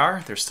 there they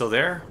are. They're still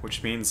there,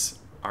 which means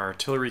our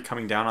artillery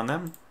coming down on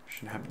them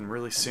should happen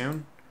really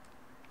soon.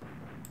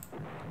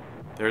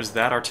 There's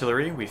that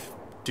artillery. We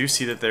do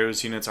see that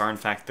those units are in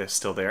fact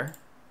still there.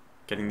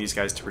 Getting these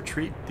guys to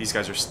retreat. These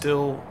guys are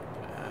still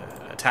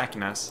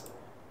attacking us.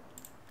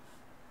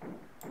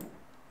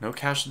 No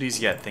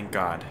casualties yet, thank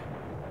God.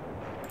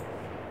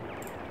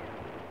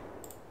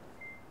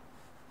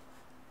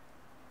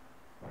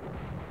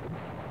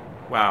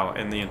 Wow,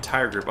 and the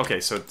entire group. Okay,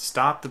 so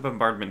stop the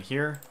bombardment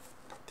here.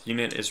 The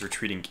unit is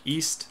retreating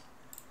east.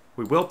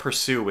 We will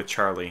pursue with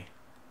Charlie.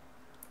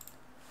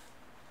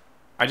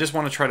 I just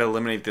want to try to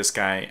eliminate this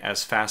guy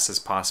as fast as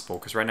possible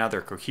because right now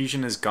their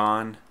cohesion is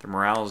gone, their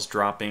morale is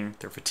dropping,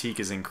 their fatigue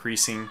is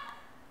increasing.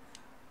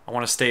 I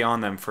want to stay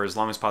on them for as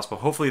long as possible.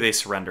 Hopefully they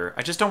surrender.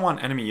 I just don't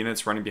want enemy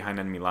units running behind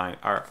enemy line,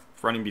 or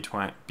running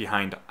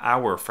behind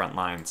our front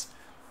lines.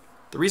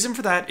 The reason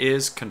for that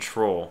is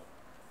control.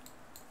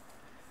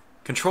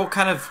 Control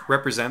kind of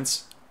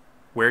represents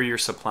where your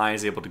supply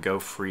is able to go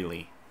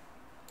freely.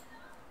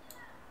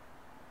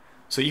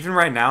 So even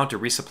right now, to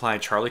resupply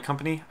Charlie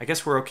Company, I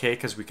guess we're okay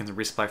because we can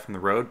resupply from the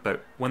road,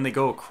 but when they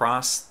go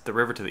across the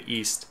river to the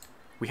east,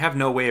 we have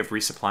no way of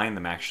resupplying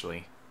them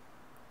actually.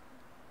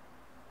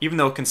 Even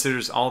though it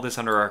considers all this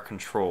under our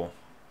control.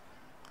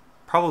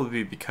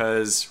 Probably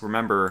because,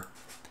 remember,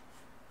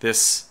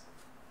 this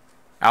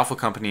Alpha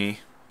Company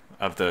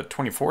of the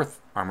 24th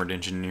Armored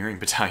Engineering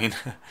Battalion,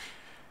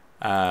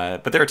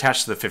 but they're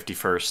attached to the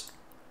 51st.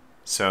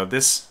 So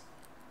this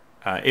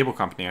Able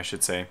Company, I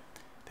should say,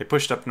 they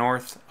pushed up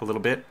north a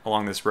little bit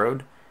along this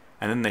road,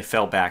 and then they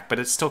fell back, but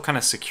it still kind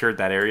of secured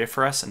that area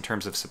for us in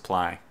terms of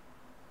supply.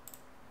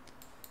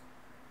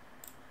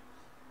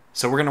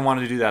 So we're going to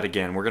want to do that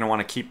again. We're going to want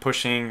to keep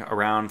pushing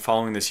around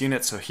following this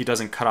unit so he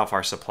doesn't cut off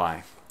our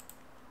supply,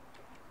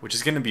 which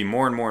is going to be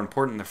more and more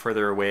important the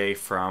further away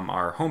from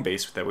our home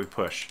base that we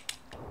push.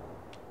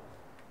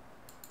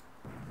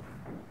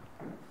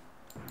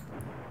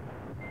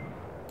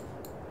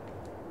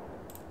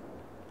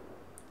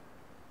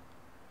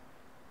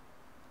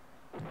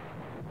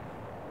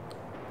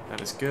 That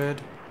is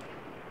good.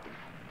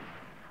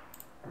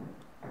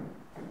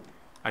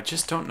 I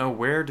just don't know,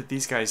 where did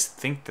these guys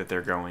think that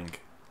they're going?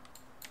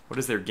 What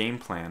is their game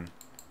plan?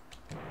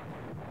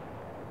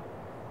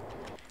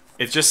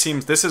 It just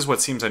seems, this is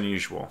what seems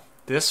unusual.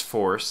 This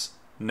force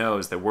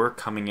knows that we're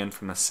coming in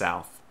from the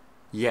south,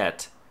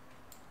 yet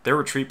their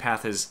retreat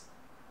path is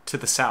to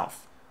the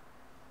south.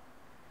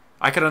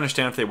 I could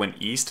understand if they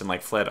went east and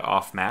like fled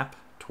off map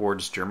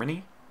towards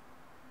Germany,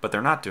 but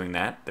they're not doing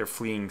that. They're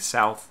fleeing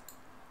south,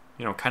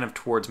 you know, kind of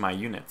towards my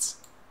units.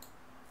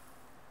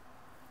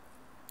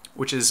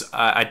 Which is,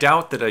 I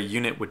doubt that a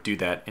unit would do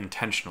that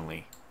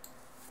intentionally.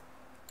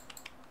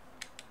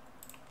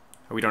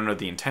 We don't know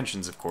the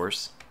intentions, of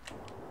course,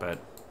 but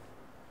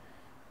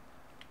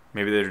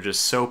maybe they're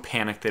just so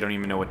panicked they don't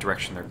even know what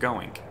direction they're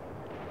going.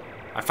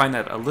 I find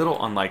that a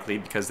little unlikely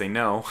because they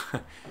know,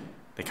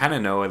 they kind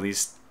of know at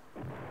least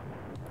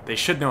they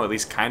should know at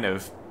least kind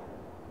of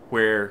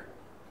where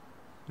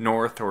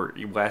north or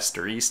west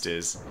or east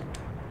is.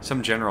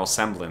 Some general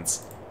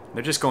semblance.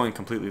 They're just going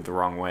completely the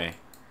wrong way.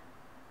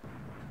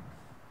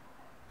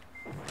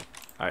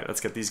 Alright,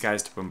 let's get these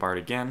guys to bombard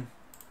again.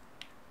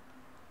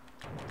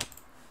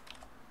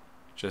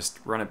 Just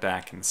run it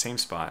back in the same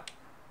spot.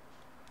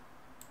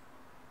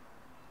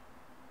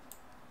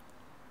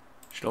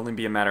 Should only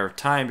be a matter of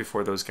time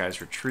before those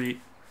guys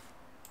retreat.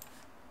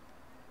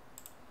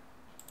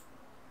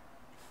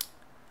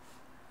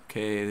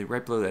 Okay,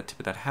 right below that tip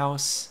of that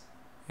house,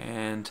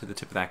 and to the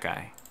tip of that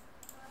guy.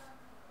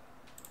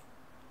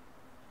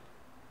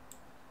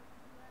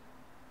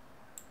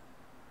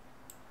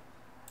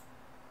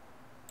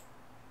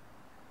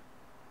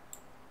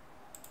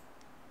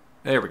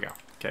 There we go.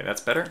 Okay,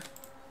 that's better.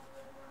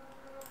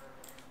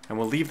 And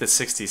we'll leave the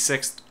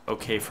 66th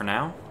okay for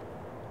now.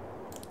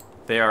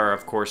 They are,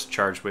 of course,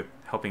 charged with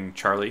helping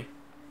Charlie.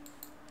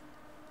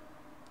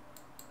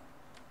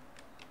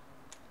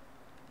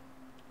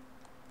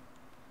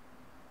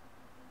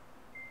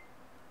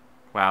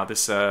 Wow,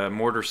 this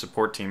mortar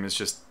support team is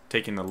just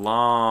taking the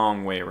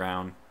long way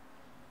around.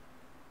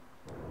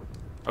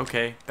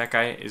 Okay, that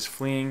guy is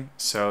fleeing,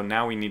 so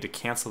now we need to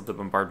cancel the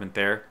bombardment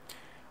there.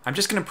 I'm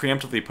just going to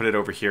preemptively put it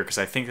over here because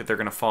I think that they're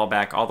going to fall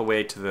back all the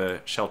way to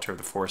the shelter of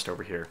the forest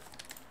over here.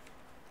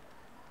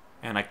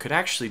 And I could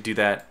actually do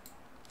that.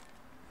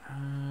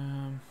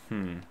 I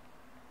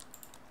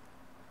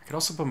could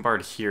also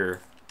bombard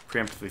here,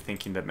 preemptively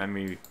thinking that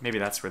maybe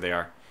that's where they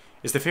are.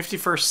 Is the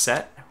 51st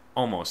set?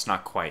 Almost,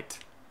 not quite.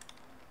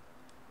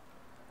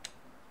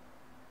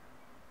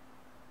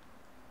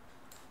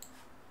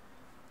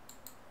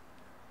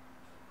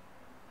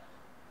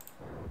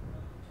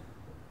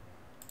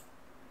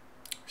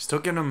 Still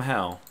giving them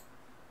hell.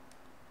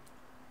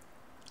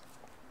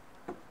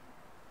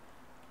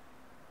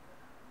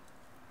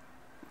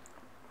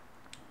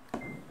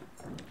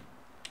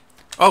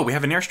 Oh, we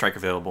have an airstrike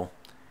available.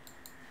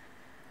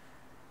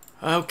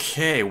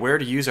 Okay, where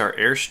to use our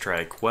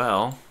airstrike?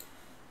 Well,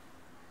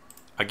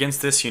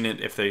 against this unit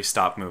if they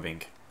stop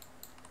moving.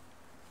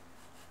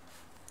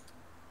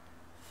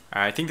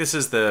 I think this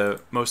is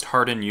the most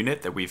hardened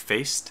unit that we've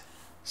faced,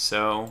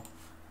 so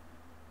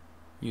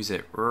use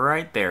it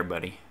right there,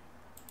 buddy.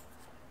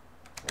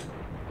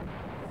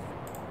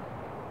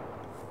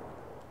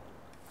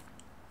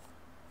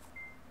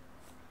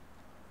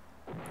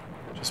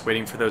 Just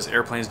waiting for those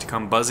airplanes to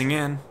come buzzing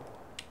in.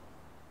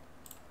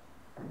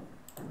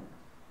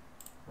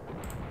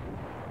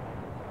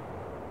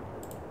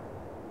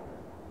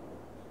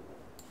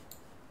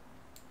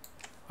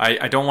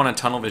 I don't want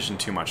to tunnel vision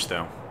too much,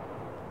 though.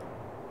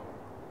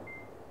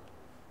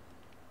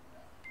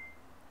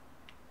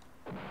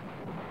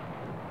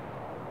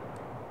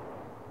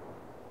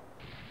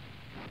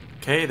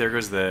 Okay, there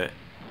goes the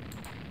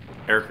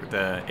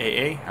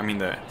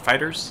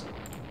fighters.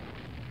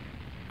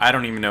 I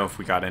don't even know if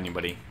we got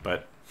anybody,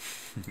 but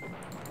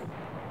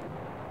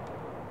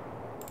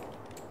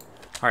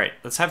alright,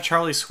 let's have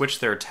Charlie switch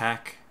their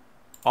attack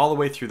all the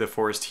way through the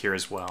forest here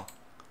as well.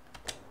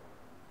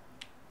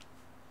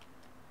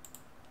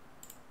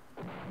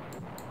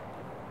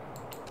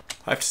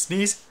 I have to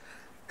sneeze.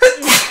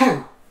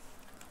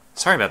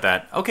 Sorry about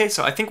that. Okay,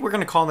 so I think we're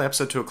going to call the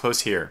episode to a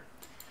close here.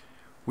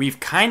 We've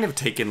kind of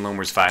taken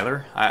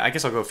Lommersveiler. I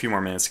guess I'll go a few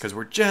more minutes because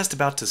we're just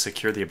about to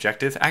secure the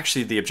objective.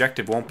 Actually, the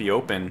objective won't be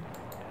open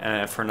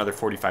for another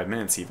 45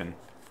 minutes even.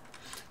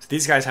 So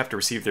these guys have to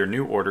receive their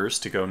new orders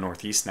to go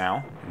northeast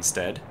now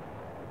instead.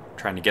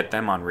 Trying to get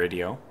them on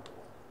radio.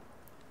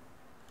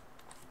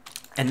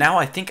 And now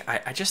I think,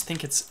 I just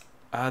think it's,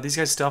 these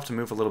guys still have to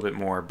move a little bit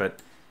more, but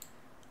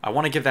I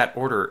want to give that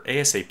order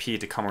ASAP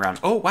to come around.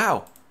 Oh,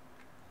 wow!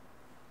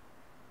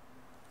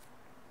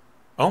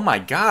 Oh my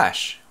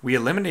gosh! We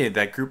eliminated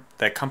that group,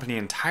 that company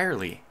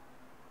entirely.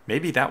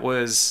 Maybe that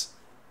was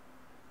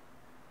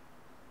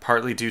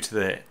partly due to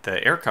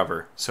the air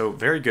cover. So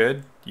very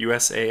good,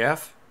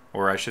 USAF,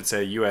 or I should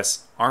say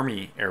US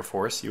Army Air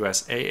Force,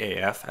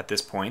 USAAF at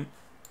this point.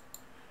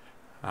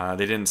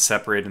 They didn't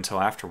separate until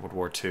after World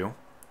War II.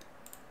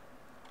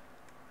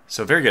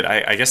 So very good.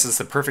 I guess it's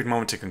the perfect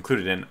moment to conclude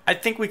it in. I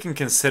think we can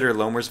consider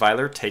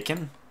Lommersveiler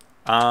taken.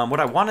 What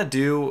I want to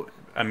do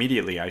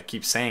immediately, I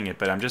keep saying it,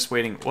 but I'm just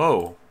waiting.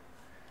 Whoa.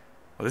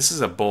 Well, this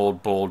is a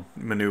bold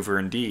maneuver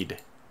indeed.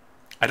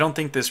 I don't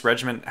think this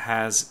regiment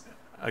has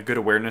a good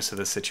awareness of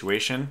the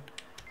situation.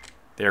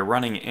 They're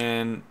running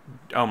in.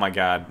 Oh my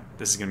god,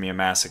 this is going to be a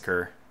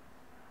massacre.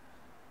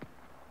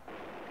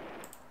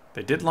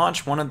 They did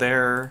launch one of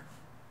their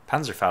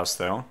Panzerfaust,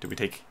 though. Did we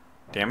take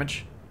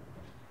damage?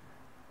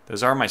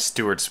 Those are my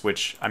Stuarts,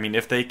 which, I mean,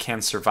 if they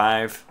can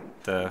survive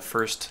the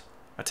first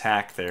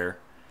attack there,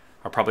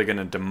 are probably going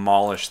to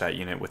demolish that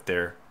unit with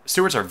their...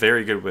 Stuarts are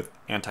very good with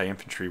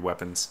anti-infantry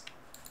weapons.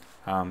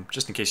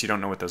 Just in case you don't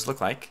know what those look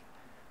like.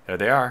 There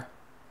they are.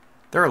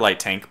 They're a light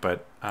tank,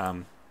 but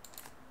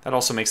that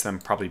also makes them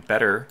probably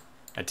better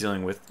at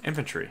dealing with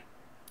infantry.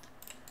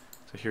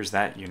 So here's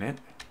that unit.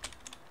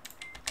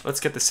 Let's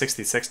get the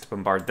 66 to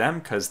bombard them,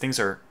 because things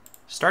are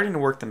starting to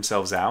work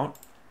themselves out.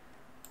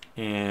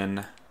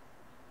 in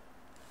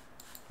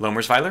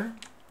Lommersveiler.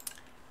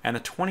 And the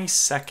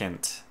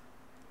 22nd.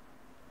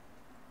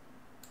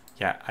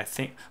 Yeah,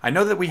 I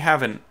know that we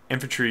have an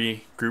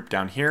infantry group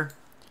down here,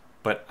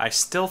 but I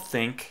still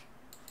think,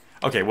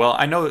 okay, well,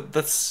 I know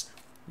that's,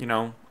 you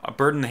know, a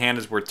bird in the hand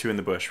is worth two in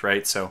the bush,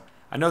 right? So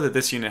I know that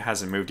this unit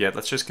hasn't moved yet.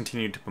 Let's just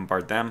continue to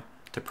bombard them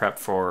to prep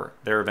for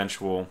their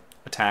eventual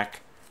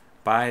attack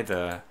by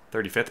the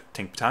 35th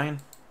Tank Battalion.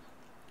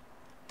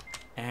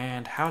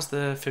 And how's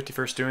the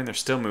 51st doing? They're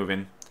still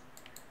moving.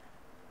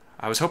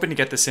 I was hoping to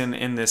get this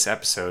in this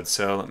episode,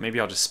 so maybe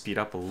I'll just speed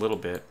up a little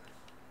bit.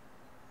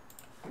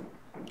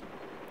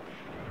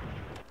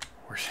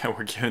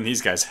 We're giving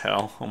these guys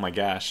hell. Oh my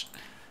gosh.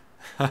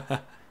 Okay,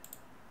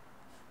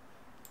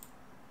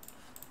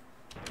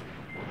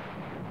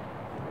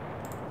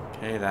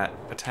 that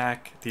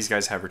attack. These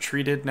guys have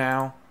retreated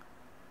now.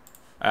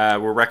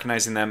 We're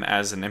recognizing them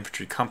as an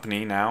infantry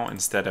company now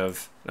instead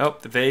of... Oh,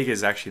 the Vague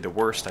is actually the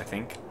worst, I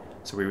think.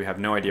 So we have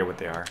no idea what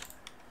they are.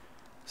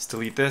 Let's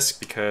delete this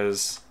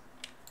because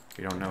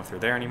we don't know if they're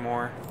there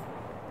anymore.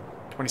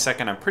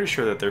 22nd, I'm pretty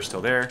sure that they're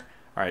still there.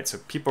 Alright, so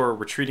people are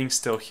retreating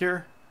still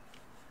here.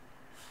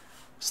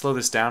 Slow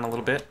this down a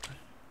little bit.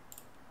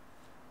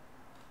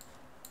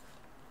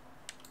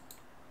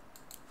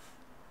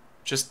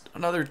 Just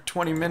another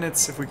 20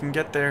 minutes if we can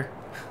get there.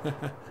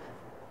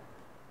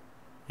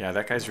 Yeah,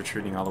 that guy's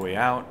retreating all the way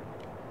out.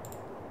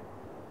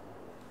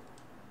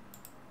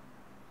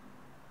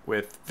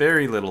 With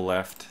very little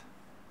left.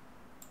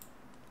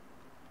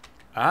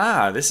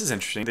 Ah, this is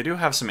interesting. They do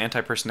have some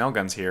anti-personnel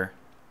guns here.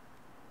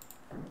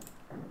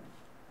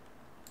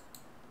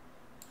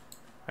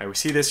 Alright, we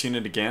see this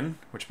unit again,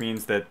 which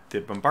means that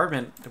the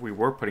bombardment that we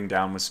were putting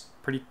down was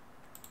pretty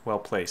well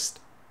placed.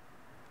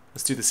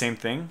 Let's do the same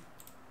thing.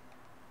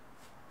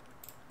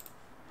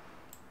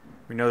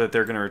 We know that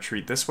they're going to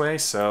retreat this way,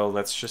 so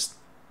let's just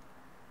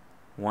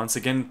once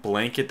again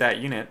blanket that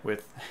unit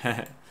with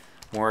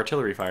more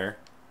artillery fire.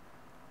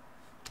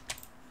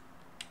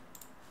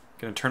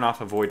 Going to turn off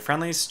avoid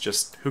friendlies,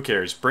 just who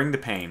cares, bring the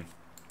pain.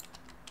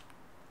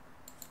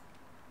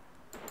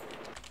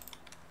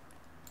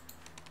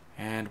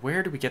 And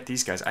where do we get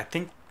these guys? I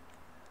think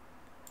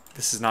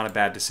this is not a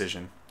bad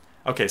decision.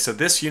 Okay, so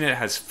this unit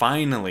has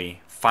finally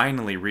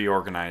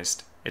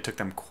reorganized. It took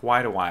them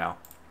quite a while.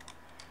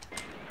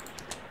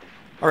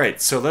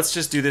 Alright, so let's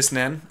just do this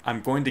then.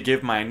 I'm going to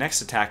give my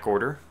next attack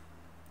order.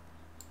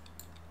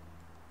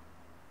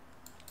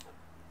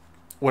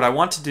 What I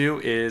want to do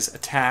is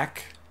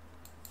attack,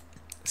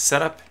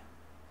 set up...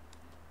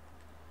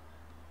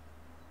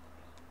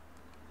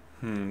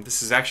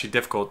 This is actually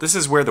difficult. This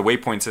is where the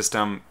waypoint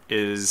system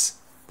is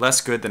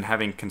less good than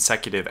having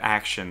consecutive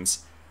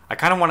actions. I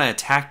kind of want to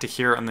attack to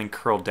here and then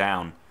curl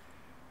down.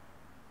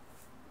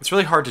 It's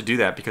really hard to do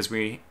that because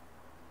we're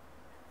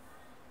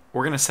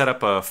going to set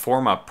up a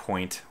form-up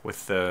point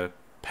with the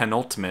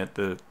penultimate,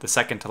 the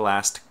second to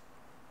last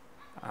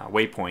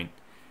waypoint.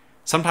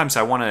 Sometimes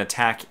I want to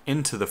attack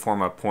into the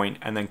form-up point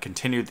and then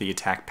continue the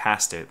attack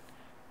past it.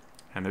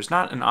 And there's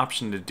not an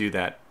option to do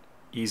that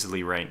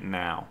easily right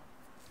now.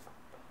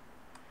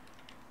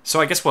 So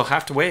I guess we'll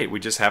have to wait. We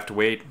just have to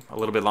wait a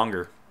little bit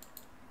longer.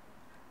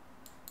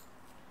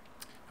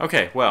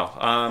 Okay, well,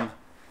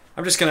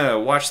 I'm just going to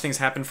watch things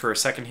happen for a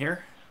second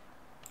here.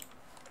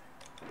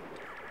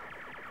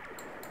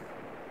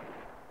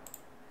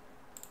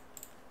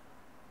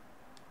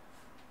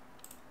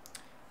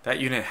 That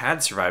unit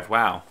had survived.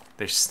 Wow.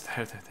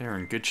 They're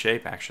in good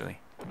shape, actually.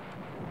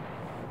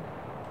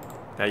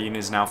 That unit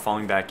is now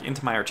falling back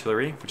into my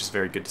artillery, which is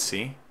very good to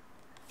see.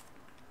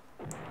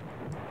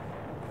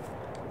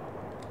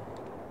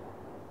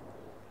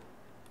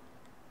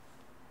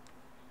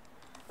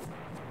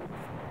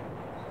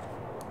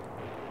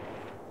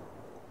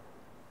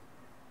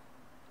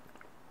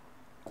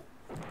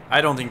 I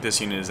don't think this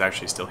unit is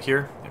actually still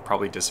here. It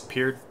probably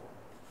disappeared.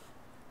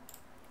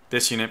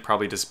 This unit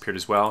probably disappeared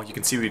as well. You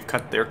can see we've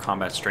cut their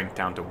combat strength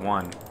down to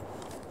 1.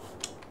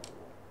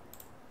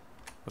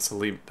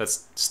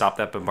 Let's stop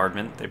that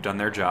bombardment. They've done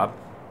their job.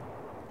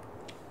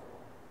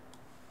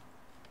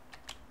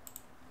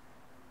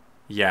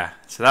 Yeah,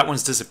 so that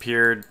one's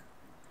disappeared.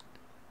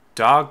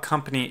 Dog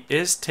Company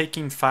is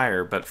taking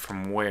fire, but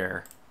from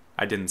where?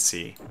 I didn't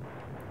see.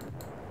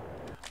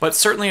 But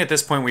certainly at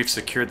this point we've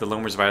secured the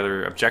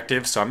Lommersveiler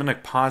objective, so I'm going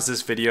to pause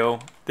this video.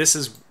 This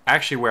is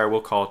actually where I will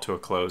call it to a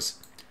close.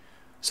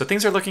 So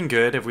things are looking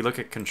good if we look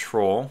at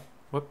control.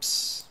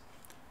 Whoops.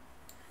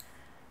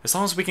 As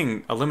long as we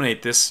can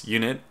eliminate this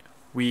unit,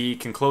 we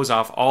can close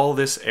off all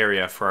this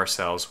area for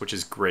ourselves, which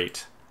is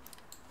great.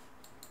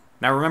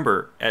 Now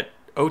remember, at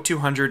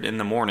 0200 in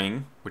the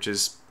morning, which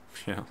is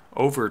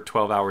over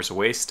 12 hours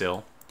away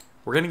still,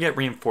 we're going to get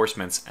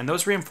reinforcements, and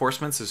those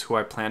reinforcements is who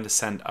I plan to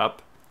send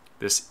up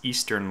this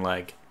eastern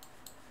leg.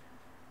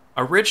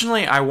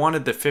 Originally, I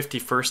wanted the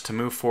 51st to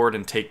move forward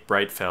and take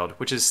Breitfeld,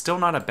 which is still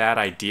not a bad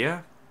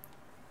idea.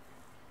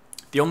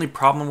 The only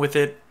problem with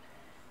it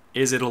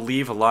is it'll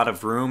leave a lot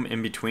of room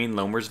in between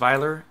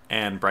Lommersveiler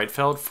and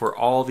Breitfeld for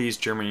all these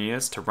German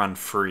units to run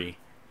free.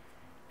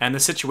 And the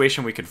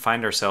situation we could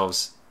find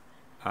ourselves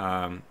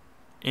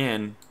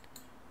in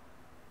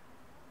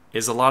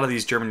is a lot of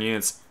these German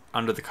units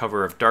under the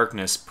cover of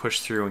darkness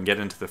push through and get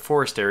into the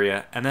forest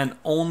area, and then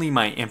only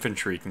my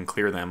infantry can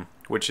clear them,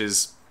 which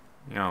is,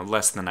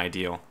 less than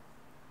ideal.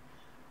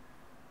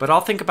 But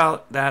I'll think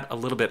about that a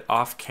little bit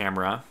off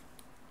camera,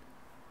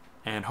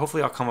 and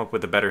hopefully I'll come up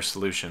with a better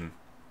solution.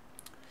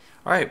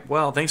 Alright,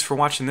 well, thanks for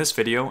watching this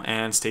video,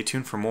 and stay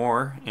tuned for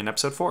more in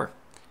episode 4.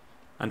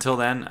 Until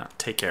then,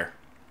 take care.